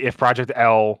excited if Project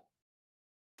L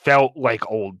felt like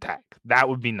old Tag. That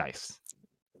would be nice.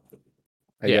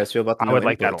 How you guys feel about the I would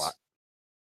like that a lot.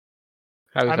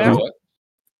 How you I feel know. about what?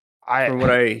 From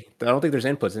what I don't think there's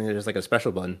inputs. I think there's like a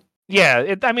special button.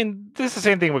 Yeah, I mean, this is the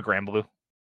same thing with Granblue.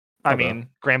 I Okay. mean,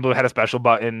 Granblue had a special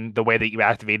button. The way that you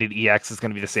activated EX is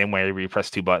going to be the same way where you press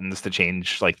 2 buttons to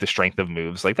change like the strength of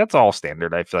moves. Like that's all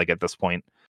standard. I feel like at this point,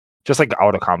 just like the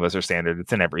auto combos are standard.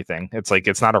 It's in everything. It's like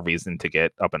it's not a reason to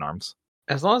get up in arms.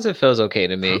 As long as it feels okay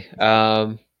to me.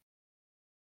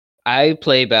 I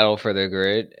play Battle for the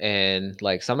Grid, and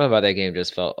like something about that game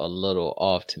just felt a little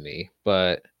off to me.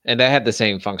 And that had the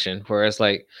same function, whereas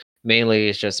like mainly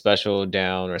it's just special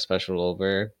down or special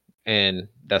over, and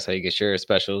that's how you get your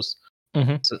specials.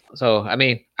 Mhm. So I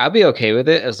mean, I'll be okay with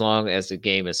it as long as the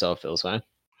game itself feels fine.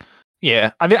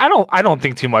 Yeah, I mean, I don't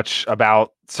think too much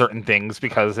about certain things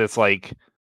because it's like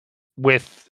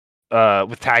with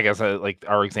tag as like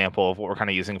our example of what we're kind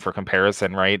of using for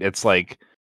comparison, right? It's like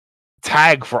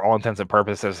tag for all intents and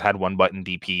purposes had 1 button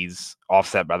DPs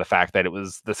offset by the fact that it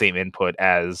was the same input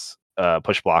as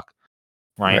push block,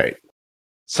 right?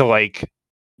 So like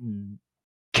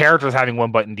characters having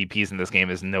 1 button DPs in this game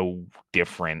is no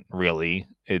different, really.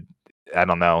 I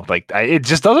don't know, like it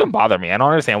just doesn't bother me. I don't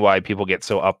understand why people get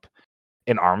so up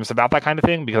in arms about that kind of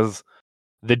thing because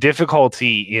the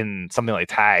difficulty in something like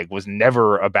tag was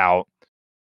never about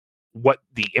what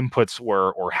the inputs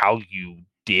were or how you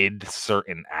did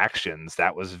certain actions.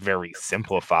 That was very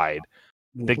simplified.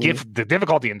 The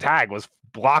difficulty in tag was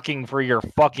blocking for your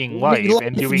fucking life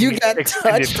and doing you got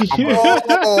extended touched. combos.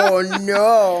 Oh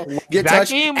no! Get That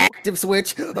touched. game- Active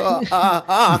switch.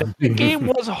 The game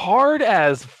was hard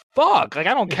as fuck. Like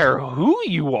I don't care who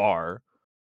you are.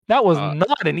 That was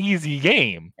not an easy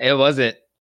game. It wasn't.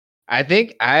 I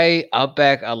think I up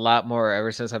back a lot more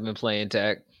ever since I've been playing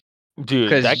tag.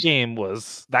 Dude, that game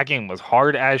was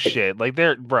hard as shit. Like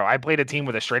bro, I played a team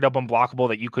with a straight up unblockable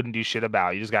that you couldn't do shit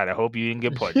about. You just gotta hope you didn't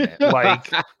get put in it.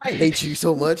 Like I hate you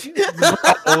so much.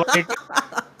 bro, like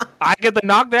I get the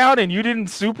knockdown and you didn't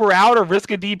super out or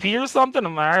risk a DP or something.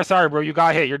 I'm like, sorry, bro, you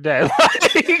got hit. You're dead.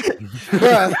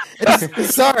 Bruh,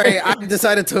 sorry, I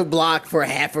decided to block for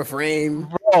half a frame.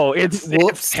 Bro, it's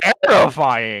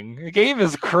terrifying. The game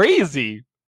is crazy.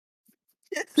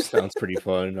 Sounds pretty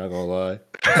fun, not gonna lie.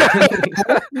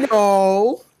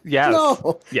 No. Yes.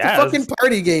 No. Yes. It's a fucking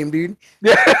party game, dude.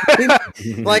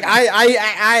 Like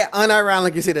I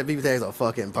unironically say that BB Tag is a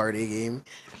fucking party game.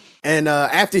 And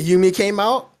after Yumi came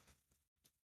out,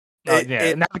 now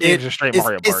the game's a straight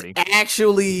Mario Party. It's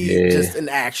actually just an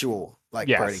actual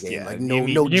party game. Yeah. Like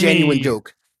no genuine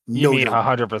joke. No Yumi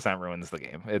joke. 100% ruins the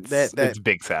game. It's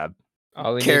big sad.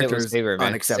 All we needed was Character's Saber, man.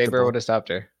 unacceptable. Saber would have stopped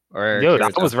her. Or Dude,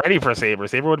 Kirito. I was ready for Saber.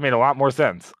 Saber would have made a lot more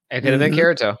sense. It could have been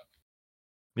Kirito.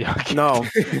 Yeah, No.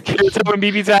 Kirito and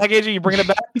BB Tag Agent, you bringing it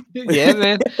back? Yeah,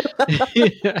 man.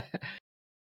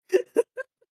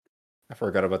 I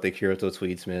forgot about the Kirito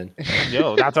tweets, man.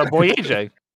 Yo, that's our boy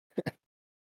AJ.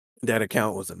 That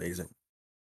account was amazing.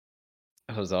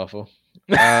 That was awful.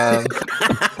 It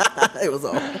was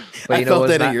awful. But I felt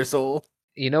that in your soul.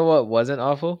 You know what wasn't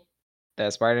awful?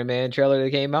 That Spider-Man trailer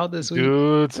that came out this week.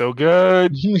 Dude, so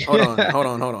good. Hold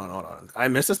on. I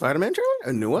missed the Spider-Man trailer?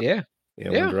 A new one? Yeah.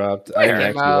 One dropped. It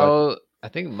came out, I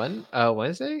think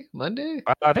Wednesday? Monday?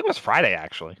 I think it was Friday,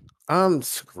 actually. I'm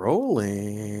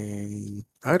scrolling.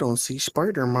 I don't see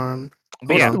Spider-Man.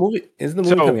 Yeah. Isn't the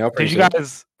movie coming out? Did you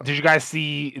guys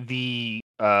see the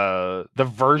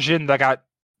version that got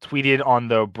tweeted on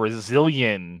the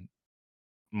Brazilian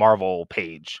Marvel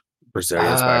page?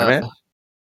 Brazilian Spider-Man?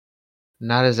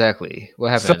 Not exactly.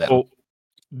 What happened? So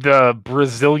the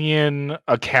Brazilian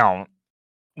account,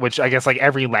 which I guess like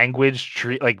every language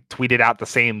tweeted out the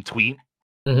same tweet,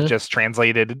 just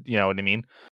translated, you know what I mean?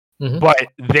 But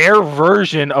their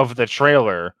version of the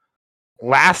trailer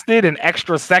lasted an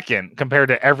extra second compared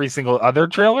to every single other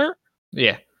trailer.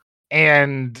 Yeah.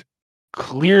 And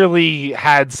clearly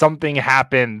had something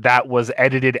happen that was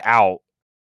edited out.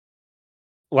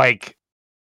 Like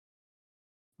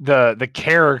the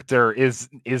character is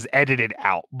edited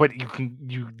out, but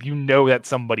you know that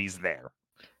somebody's there.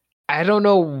 I don't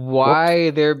know why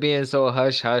they're being so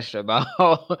hush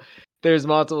about there's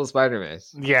multiple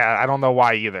Spider-Mans. Yeah, I don't know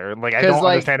why either. Like I don't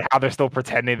understand how they're still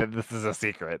pretending that this is a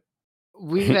secret.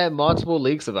 We've had multiple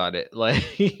leaks about it.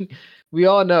 Like we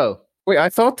all know. Wait, I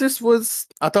thought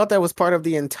that was part of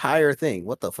the entire thing.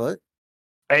 What the fuck?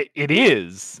 It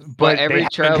is, but every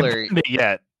trailer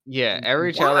yet. Yeah,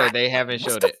 every trailer they haven't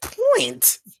showed it.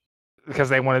 Point? Because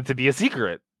they want it to be a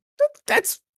secret.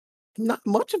 That's not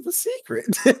much of a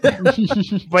secret.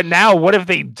 But now, what if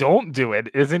they don't do it?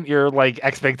 Isn't your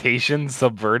expectations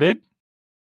subverted?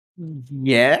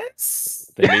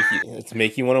 Yes. It's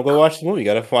making you want to go watch the movie. You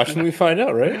gotta watch the movie, find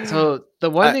out, right? So the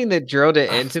one thing that drilled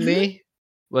it into me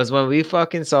was when we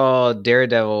fucking saw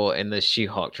Daredevil in the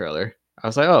She-Hulk trailer. I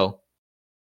was like, oh,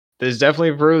 this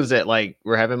definitely proves that like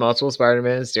we're having multiple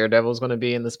Spider-Mans. Daredevil's going to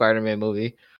be in the Spider-Man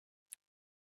movie.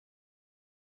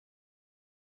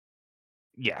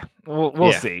 Yeah,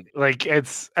 we'll see. Like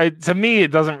to me,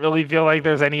 it doesn't really feel like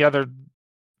there's any other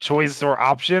choice or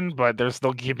option, but they're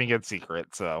still keeping it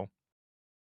secret. So,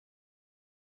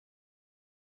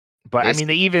 but I mean,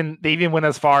 they even went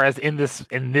as far as in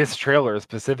this trailer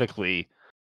specifically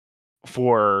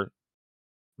for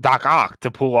Doc Ock to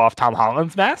pull off Tom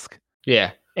Holland's mask.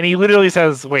 Yeah, and he literally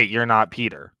says, "Wait, you're not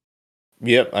Peter."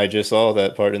 Yep, I just saw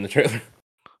that part in the trailer.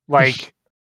 Like,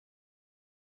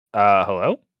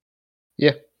 hello?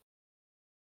 Yeah.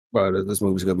 Bro, this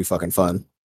movie's gonna be fucking fun.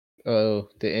 Oh,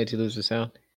 did Auntie lose the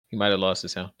sound? He might have lost the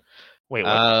sound. Wait,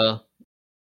 what?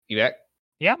 You back?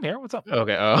 Yeah, I'm here. What's up?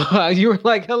 Okay. Oh, you were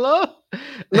like, hello?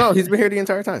 No, he's been here the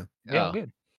entire time. Yeah, I'm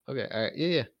good. Okay. All right.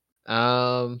 Yeah.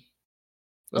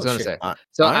 What's gonna say?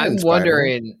 So I'm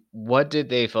wondering, what did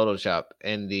they Photoshop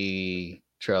in the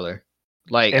trailer?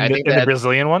 Like, I think in the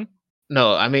Brazilian one.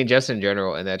 No, I mean just in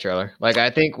general in that trailer. Like,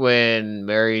 I think when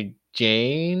Mary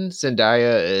Jane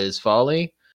Zendaya is falling,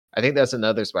 I think that's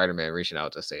another Spider-Man reaching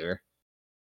out to save her.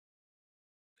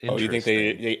 Oh, you think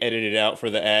they edited it out for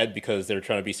the ad because they're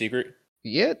trying to be secret?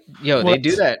 Yeah, they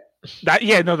do that. They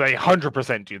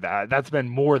 100% do that. That's been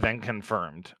more than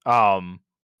confirmed.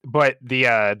 But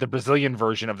the Brazilian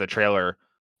version of the trailer,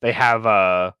 they have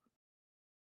at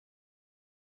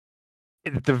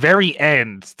the very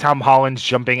end, Tom Holland's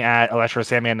jumping at Electro,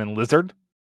 Sandman, and Lizard,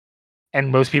 and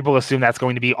most people assume that's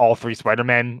going to be all three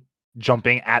Spider-Men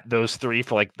jumping at those three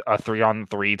for like a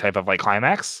 3-on-3 type of like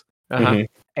climax. Uh-huh.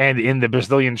 And in the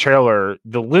Brazilian trailer,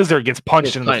 the Lizard gets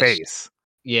punched in the face.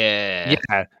 Yeah,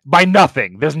 by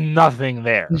nothing. There's nothing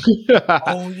there.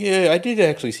 Oh yeah, I did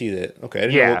actually see that. Okay,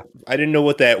 I didn't know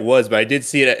what that was, but I did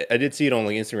see it. I did see it on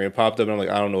like Instagram. It popped up, and I'm like,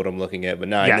 I don't know what I'm looking at, but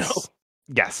now I know.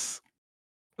 Yes.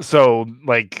 So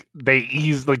like they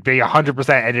 100%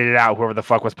 edited out whoever the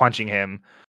fuck was punching him,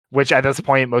 which at this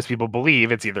point most people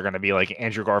believe it's either going to be like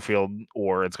Andrew Garfield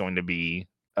or it's going to be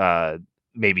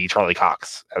maybe Charlie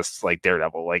Cox as like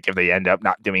Daredevil. Like if they end up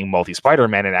not doing multi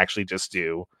Spider-Man and actually just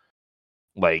do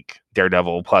like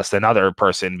Daredevil plus another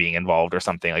person being involved or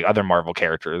something, like other Marvel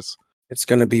characters. It's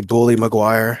gonna be Bully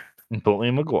Maguire.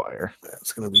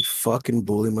 It's gonna be fucking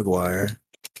Bully Maguire.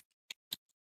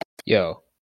 Yo,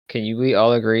 can we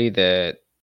all agree that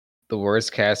the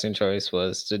worst casting choice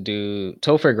was to do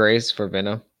Topher Grace for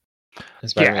Venom?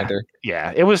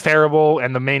 Yeah, it was terrible,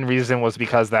 and the main reason was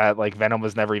because that like Venom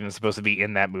was never even supposed to be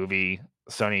in that movie.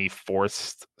 Sony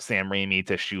forced Sam Raimi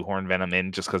to shoehorn Venom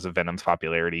in just because of Venom's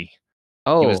popularity.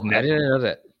 Oh, I didn't know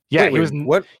that. Yeah, Wait,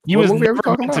 what movie are we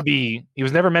talking about? He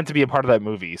was never meant to be a part of that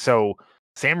movie. So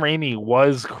Sam Raimi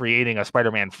was creating a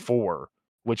Spider-Man 4,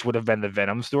 which would have been the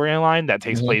Venom storyline that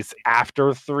takes place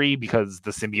after 3 because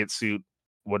the symbiote suit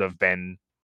would have been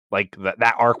like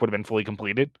that arc would have been fully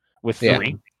completed with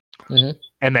 3.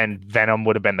 And then Venom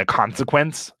would have been the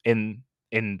consequence in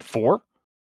 4.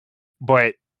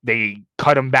 But they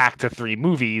cut him back to 3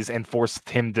 movies and forced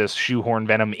him to shoehorn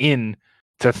Venom in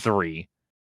to 3.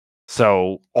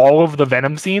 So all of the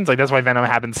Venom scenes, like that's why Venom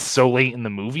happens so late in the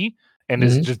movie, and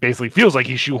it just basically feels like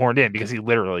he's shoehorned in because he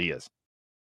literally is.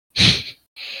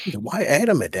 Why add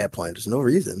him at that point? There's no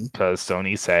reason. Because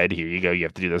Sony said, "Here you go. You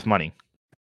have to do this money."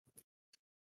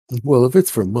 Well, if it's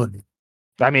for money,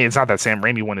 I mean, it's not that Sam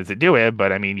Raimi wanted to do it,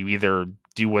 but I mean, you either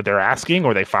do what they're asking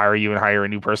or they fire you and hire a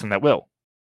new person that will.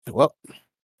 Well,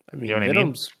 I mean, you know what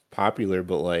Venom's popular,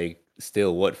 but like,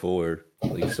 still, what for?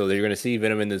 Like, so they're gonna see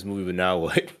Venom in this movie, but now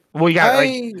what? Well, you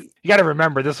got to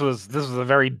remember this was a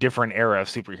very different era of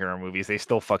superhero movies. They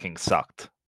still fucking sucked,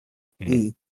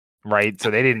 right?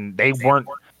 So they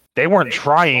weren't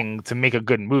trying to make a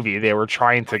good movie. They were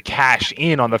trying to cash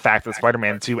in on the fact that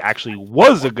Spider-Man 2 actually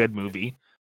was a good movie.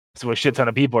 So a shit ton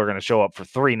of people are going to show up for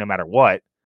 3 no matter what.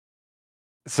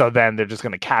 So then they're just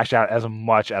going to cash out as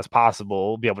much as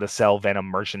possible, be able to sell Venom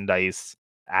merchandise,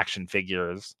 action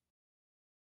figures.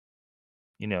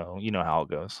 You know how it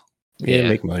goes. Yeah,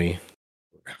 make money.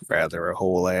 Rather a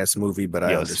whole ass movie, but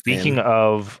I understand. Speaking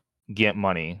of get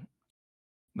money,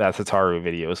 that Tataru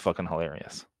video is fucking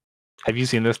hilarious. Have you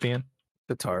seen this, Dan?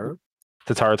 Tataru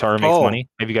makes money.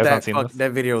 Have you guys not seen this?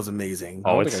 That video is amazing.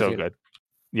 Oh, it's so good.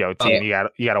 Yo, team,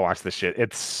 you gotta watch this shit.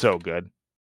 It's so good.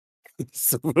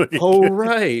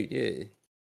 Right. Yeah.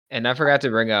 And I forgot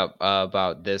to bring up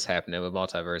about this happening with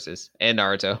multiverses and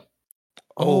Naruto.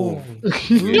 Oh,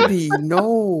 Rudy,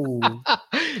 no.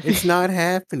 It's not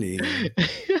happening.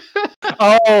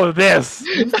 Oh, this.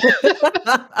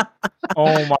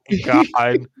 Oh my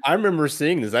god. I remember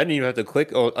seeing this. I didn't even have to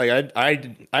click. Oh, like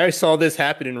I saw this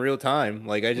happen in real time.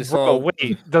 Like I just saw.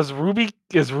 Wait,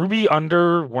 is Ruby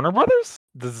under Warner Brothers?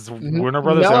 Does Warner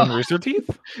Brothers no. own Rooster Teeth?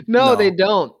 No, they No.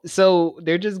 don't. So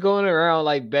they're just going around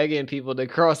like begging people to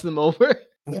cross them over.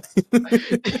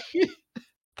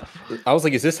 I was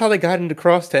like, is this how they got into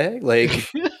cross tag? Like,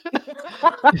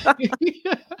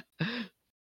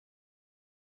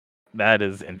 That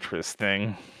is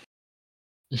interesting.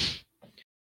 and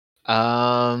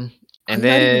I'm not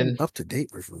then even up to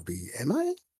date with Ruby. Am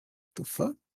I? The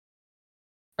fuck?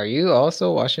 are you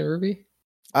also watching Ruby?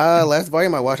 Last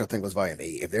volume I watched, I think was volume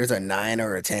 8. If there's a 9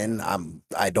 or a 10,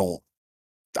 I don't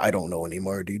know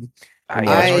anymore, dude.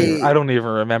 I don't even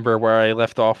remember where I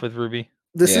left off with Ruby.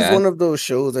 This is Yeah. one of those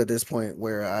shows at this point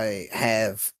where I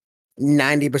have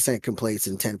 90% complaints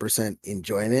and 10%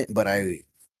 enjoyment, but I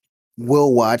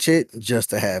will watch it just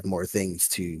to have more things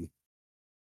to.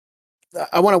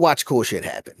 I want to watch cool shit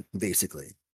happen,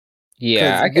 basically.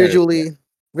 Yeah, 'Cause I get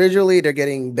visually they're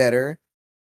getting better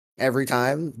every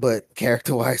time, but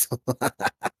character wise,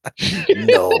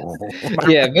 no.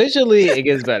 Yeah, visually it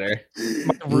gets better.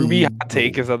 My Ruby hot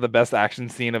take is that the best action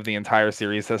scene of the entire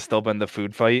series has still been the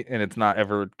food fight, and it's not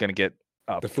ever gonna get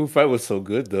up. the food fight was so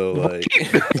good though. Like,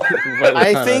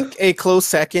 I think a close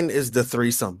second is the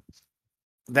threesome.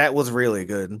 That was really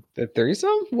good. The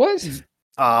threesome? What?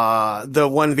 The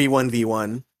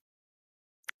 1v1v1.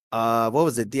 What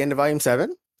was it? The end of volume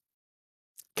 7?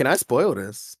 Can I spoil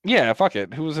this? Yeah, fuck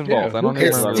it. Who was involved? Yeah, I who don't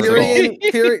cares even about remember.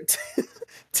 this?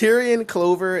 Tyrion,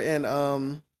 Clover,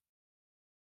 and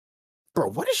bro,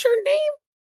 what is your name?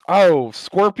 Oh,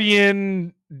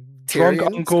 Scorpion, drunk Tyrion,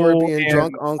 uncle, Scorpion, and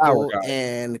drunk Flower uncle, Guy.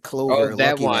 and Clover. Oh,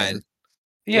 that Lucky one. Man.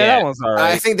 Yeah, that one's all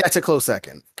I right. think that's a close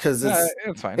second because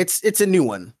It's fine. it's a new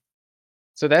one.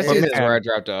 So that But season's where I man.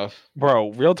 dropped off.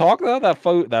 Bro, real talk though, that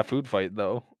food fight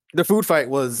though. The food fight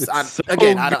was It's so I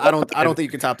don't think you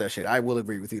can top that shit. I will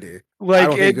agree with you there. Like I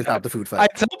don't think you can top the food I fight.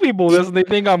 tell people this and they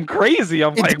think I'm crazy.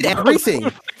 I'm It like, did bro, everything.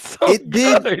 this food fight's so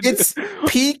good. It's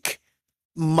peak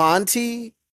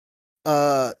Monty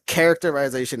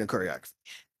characterization and choreography.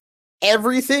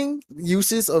 Everything,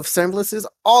 uses of semblances,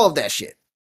 all of that shit.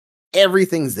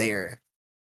 Everything's there.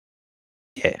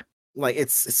 Yeah. Like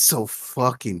it's so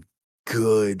fucking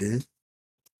good.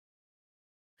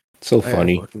 so I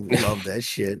funny. fucking love that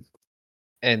shit.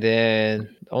 And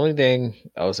then the only thing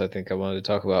else I think I wanted to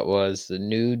talk about was the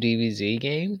new DBZ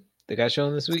game that got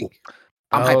shown this week.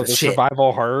 I'm hyped Oh, as the shit.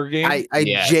 survival horror game. I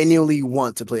Yes. genuinely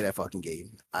want to play that fucking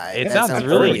game. It that sounds I've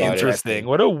really heard about it. interesting.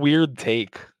 What a weird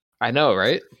take, I know,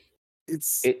 right?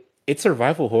 It's It's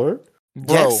survival horror.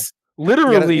 bro. yes.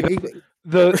 Literally, You gotta-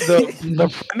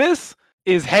 the premise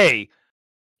is, hey,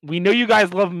 we know you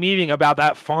guys love memeing about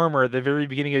that farmer at the very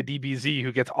beginning of DBZ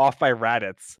who gets off by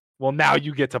rabbits. Well, now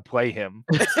you get to play him.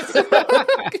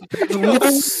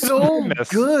 it's so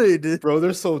good. Bro,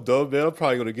 they're so dumb, man. I'm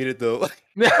probably gonna get it though.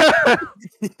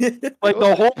 Like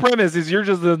the whole premise is you're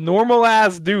just a normal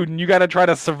ass dude and you got to try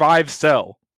to survive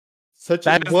cell. Such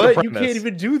That is the what? You premise. can't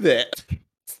even do that.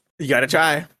 You gotta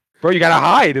try. Bro, you got to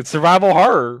hide. It's survival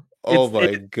horror. Oh It's- my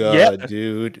it- god, yeah.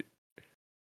 dude.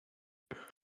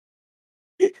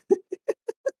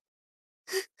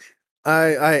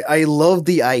 I love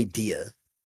the idea.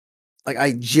 Like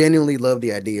I genuinely love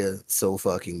the idea so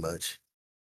fucking much.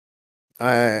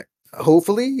 I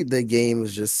hopefully the game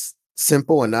is just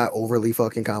simple and not overly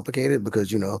fucking complicated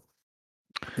because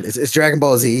it's Dragon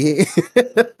Ball Z.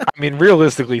 I mean,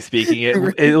 realistically speaking,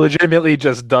 it legitimately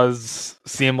just does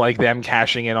seem like them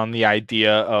cashing in on the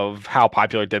idea of how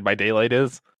popular Dead by Daylight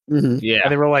is. Mhm, Yeah.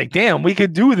 And they were like, damn, we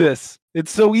could do this.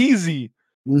 It's so easy.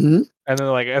 mhm. And then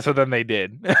like, so then they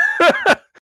did.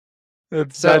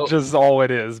 That's So- just all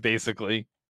it is, basically.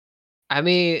 I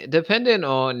mean, depending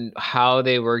on how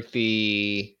they work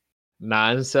the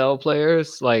non-cell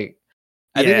players, like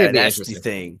I think it'd be that's the interesting.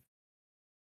 thing.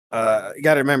 You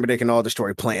gotta remember they can all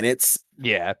destroy planets.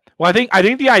 Yeah. Well, I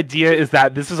think the idea is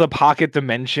that this is a pocket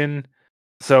dimension,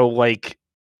 so like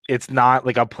it's not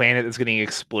like a planet that's getting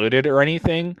exploded or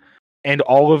anything, and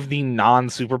all of the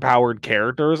non-superpowered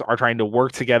characters are trying to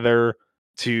work together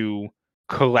to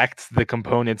collect the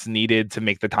components needed to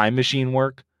make the time machine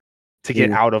work to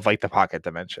get out of like the pocket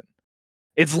dimension.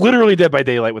 It's literally Dead by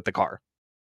Daylight with the car.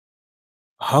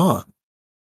 Huh.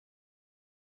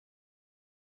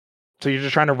 So you're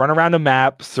just trying to run around a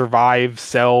map, survive,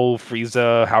 sell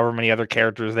Frieza, however many other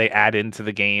characters they add into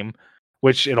the game,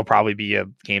 which it'll probably be a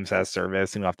games as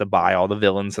service, and you'll have to buy all the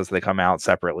villains as they come out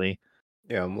separately.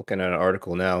 Yeah, I'm looking at an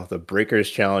article now. The Breakers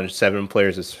challenge 7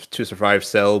 players to survive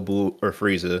Cell, Blue, or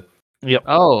Frieza. Yep.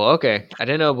 Oh, okay. I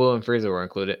didn't know Boo and Frieza were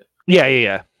included.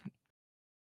 Yeah.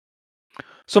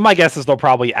 So my guess is they'll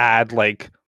probably add like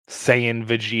Saiyan,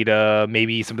 Vegeta,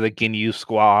 maybe some of the Ginyu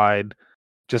Squad,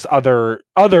 just other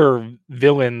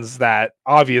villains that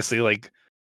obviously like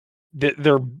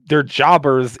they're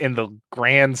jobbers in the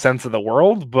grand sense of the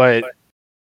world, but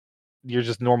you're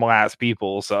just normal ass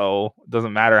people, so it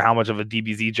doesn't matter how much of a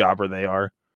DBZ jobber they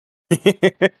are.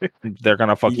 They're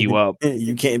gonna fuck you up.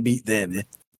 You can't beat them.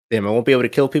 Damn, I won't be able to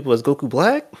kill people as Goku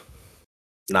Black?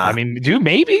 Nah. I mean, dude,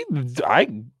 maybe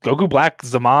Goku Black,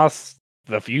 Zamasu,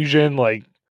 the Fusion, like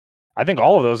I think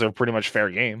all of those are pretty much fair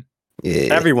game.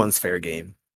 Yeah. Everyone's fair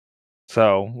game.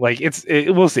 So like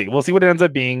we'll see. We'll see what it ends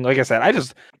up being. Like I said,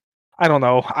 I don't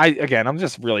know. I'm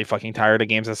just really fucking tired of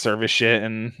games as service shit,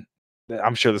 and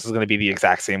I'm sure this is gonna be the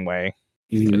exact same way.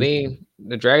 I mean,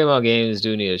 the Dragon Ball games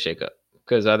do need a shakeup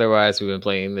because otherwise we've been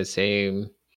playing the same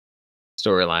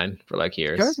storyline for like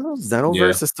You guys years. know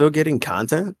Xenoverse is still getting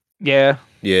content? Yeah.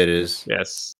 Yeah, it is.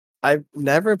 Yes. I've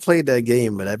never played that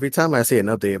game, but every time I see an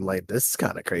update, I'm like, this is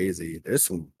kind of crazy. There's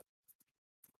some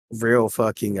real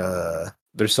fucking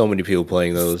There's so many people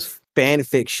playing those.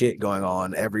 fanfic shit going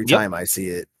on every Yep. time I see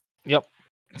it. Yep.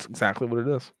 That's exactly what it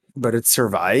is. But it's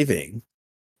surviving.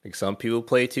 Like some people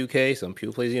play 2K, some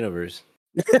people play Xenoverse.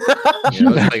 You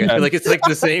know, I feel like it's like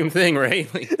the same thing, right?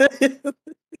 Like,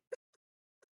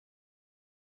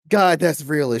 God, that's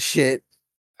real as shit.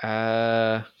 You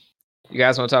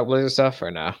guys want to talk Blizzard stuff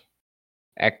or no?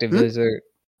 Active Blizzard.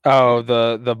 Oh,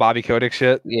 the Bobby Kotick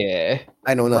shit. Yeah.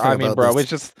 I know nothing I mean, about bro, this. it's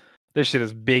just this shit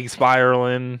is big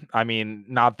spiraling. I mean,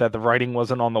 not that the writing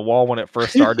wasn't on the wall when it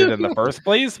first started in the first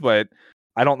place, but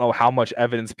I don't know how much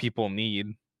evidence people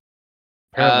need.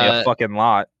 Apparently, a fucking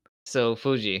lot. So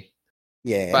Fuji,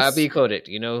 Yes. Bobby Kotick.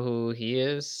 You know who he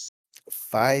is?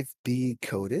 5B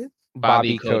coded?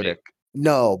 Bobby Kotick. Kotick.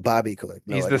 No, Bobby Kotick.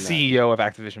 No, He's I the do not. CEO of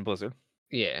Activision Blizzard.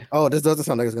 Yeah. Oh, this doesn't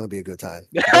sound like it's gonna be a good time.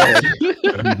 Go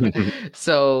ahead.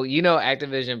 So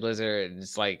Activision Blizzard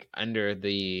is like under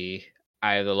the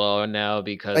eye of the law now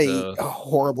because A of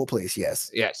horrible place, yes.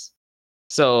 yes.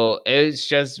 So it's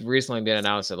just recently been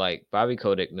announced that like Bobby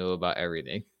Kotick knew about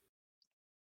everything.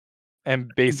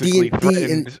 And basically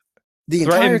threatened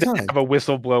entire to time. have a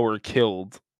whistleblower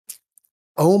killed.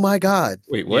 Oh my god.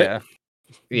 wait, what? Yeah.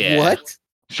 Yeah. What?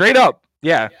 Straight up.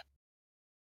 Yeah.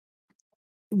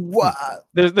 What?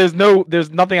 There's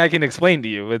nothing I can explain to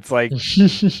you. It's like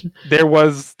there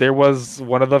was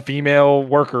one of the female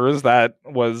workers that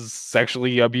was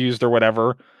sexually abused or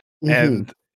whatever,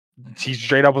 and she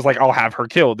straight up was like, I'll have her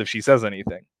killed if she says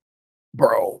anything.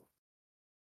 Bro.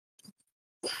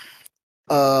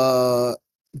 All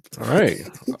right.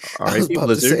 I was R.I.P. about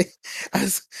Blizzard. to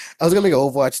say I was gonna make an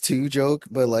Overwatch 2 joke,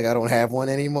 but like I don't have one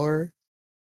anymore.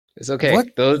 It's okay. What?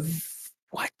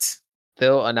 What?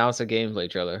 They'll announce a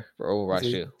gameplay trailer for Overwatch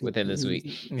 2 within this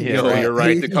week. Yeah, No, right. you're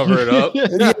right to cover it up.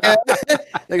 Yeah.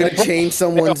 They're gonna change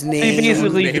someone's They name.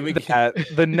 basically Name did again.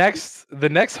 that. The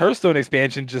next Hearthstone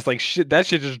expansion just like shit. That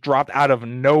shit just dropped out of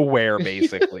nowhere,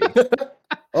 basically.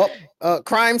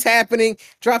 Crimes happening.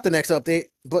 Drop the next update.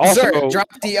 But Also- sir, drop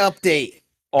the update.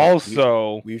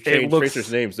 Also, We've it changed looks Tracer's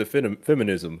names to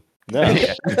feminism. No.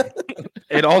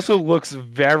 it also looks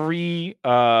very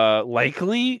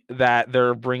likely that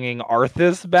they're bringing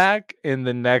Arthas back in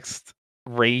the next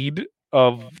raid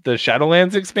of the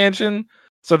Shadowlands expansion.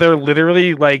 So they're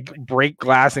literally like break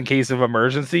glass in case of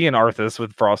emergency, and Arthas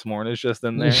with Frostmourne is just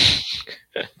in there.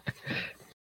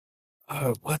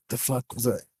 What the fuck was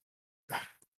that?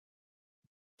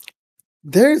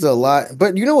 There's a lot,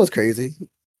 but you know what's crazy?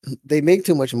 They make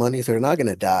too much money, so they're not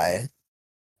gonna die.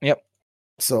 Yep.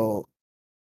 So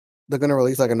they're gonna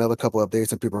release like another couple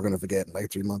updates, and people are gonna forget in like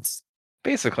 3 months.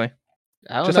 Basically.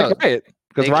 I don't Just know. like Riot.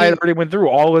 Because They Riot keep- already went through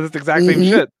all of this exact same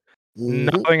shit.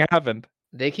 Mhm. Nothing happened.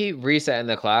 They keep resetting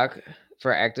the clock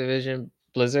for Activision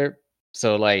Blizzard.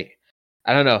 So like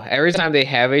I don't know. Every time they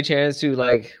have a chance to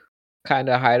like kind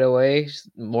of hide away,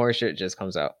 more shit just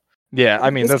comes out. Yeah, I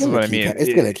mean, It's this is gonna what I keep mean.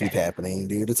 It's gonna keep happening,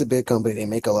 dude. It's a big company. They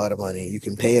make a lot of money. You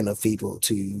can pay enough people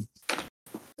to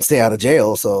stay out of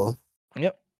jail. So,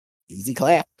 Yep. easy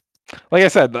clap. Like I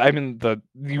said, I mean,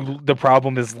 the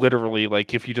problem is literally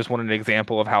like if you just want an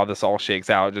example of how this all shakes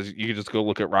out, you could just go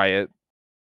look at Riot.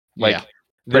 Like Yeah,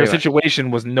 their pretty much. situation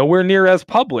was nowhere near as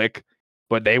public,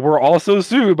 but they were also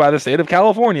sued by the state of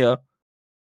California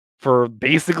for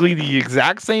basically the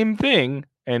exact same thing,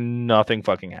 and nothing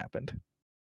fucking happened.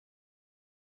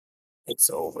 It's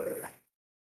over.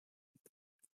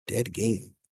 Dead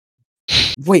game.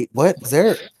 Wait, what? Is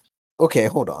there? Okay,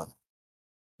 hold on.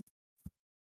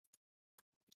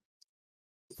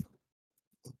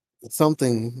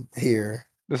 Something here.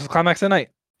 This is Climax at Night.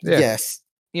 Yeah. Yes.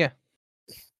 Yeah.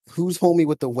 Who's homie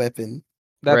with the weapon?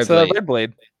 That's Red Blade. Red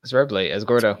Blade It's Red Blade as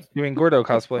Gordo. doing Gordo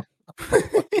cosplay.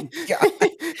 God.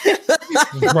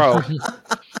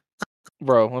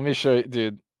 Bro, let me show you,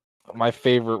 dude. My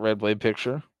favorite Red Blade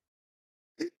picture.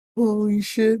 Holy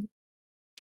shit.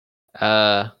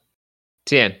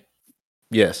 Tien,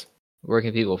 Yes. where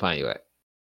can people find you at?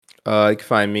 You can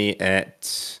find me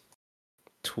at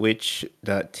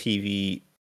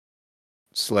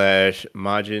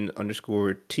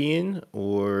twitch.tv/Majin_Tien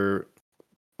or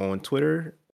on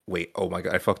Twitter. Wait, oh my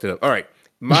god, I fucked it up. All right.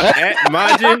 At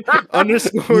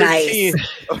Majin_Tien. Nice.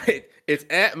 Okay, it's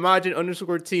at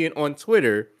Majin_Tien on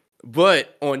Twitter,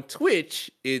 but on Twitch,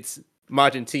 it's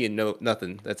Majin Tien. No,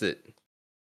 nothing. That's it.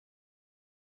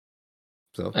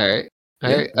 So, All right. All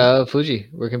Yeah, right. Fuji,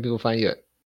 where can people find you at?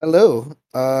 Hello.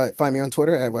 Find me on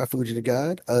Twitter at Wafuji the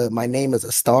God. My name is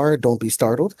a star. Don't be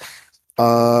startled.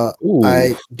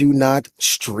 I do not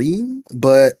stream,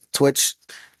 but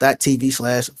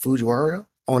twitch.tv/Fujiwara.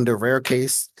 On the rare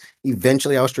case,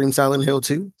 eventually I'll stream Silent Hill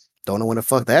 2. Don't know when the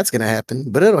fuck that's gonna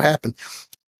happen, but it'll happen.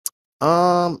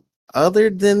 Other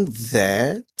than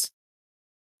that,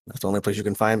 that's the only place you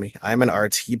can find me. I'm an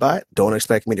RT bot. Don't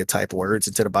expect me to type words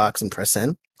into the box and press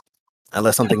send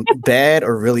unless something bad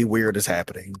or really weird is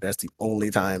happening. That's the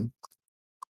only time.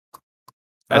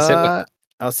 That's it.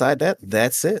 Outside that,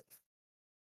 that's it.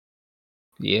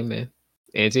 Yeah, man.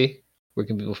 Auntie, where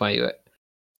can people find you at?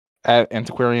 At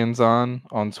Antiquarians on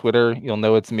Twitter. You'll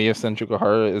know it's me if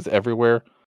Senjukuhara is everywhere.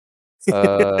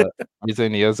 Rize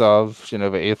Niyazov,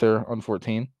 Genova Aether on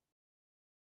 14.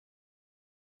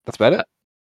 That's about it.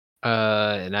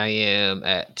 And I am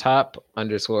at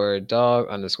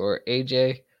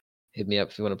top_dog_AJ. Hit me up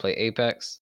if you want to play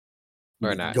Apex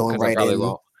or not, Going because I right probably in.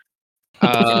 won't.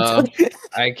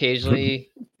 I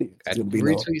occasionally It's gonna be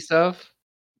no. retweet stuff.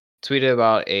 Tweeted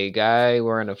about a guy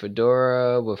wearing a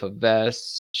fedora with a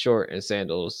vest, short, and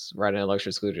sandals riding an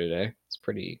electric scooter today. It's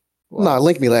pretty Nah, wild.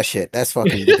 link me that shit. That's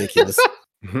fucking ridiculous.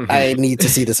 I need to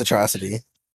see this atrocity.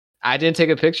 I didn't take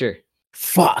a picture.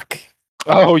 Fuck.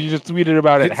 Oh, you just tweeted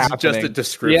about it it's happening. just a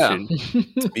description.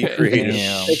 Be creative.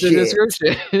 Damn. It's a Shit.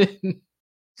 description.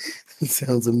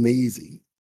 Sounds amazing.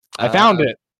 I found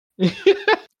it.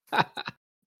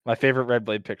 My favorite Red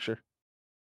Blade picture.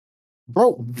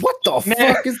 Bro, what the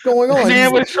Man- fuck is going on?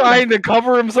 Man was trying to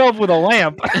cover himself with a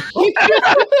lamp.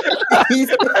 he's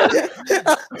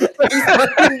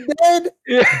fucking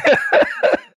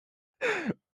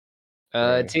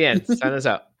dead. Tien, sign us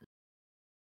out.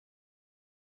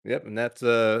 Yep, and that's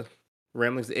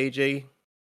Ramblings to AJ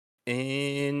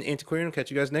and Antiquarian.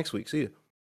 Catch you guys next week. See you.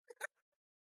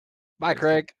 Bye,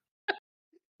 Craig.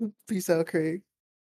 Peace out, Craig.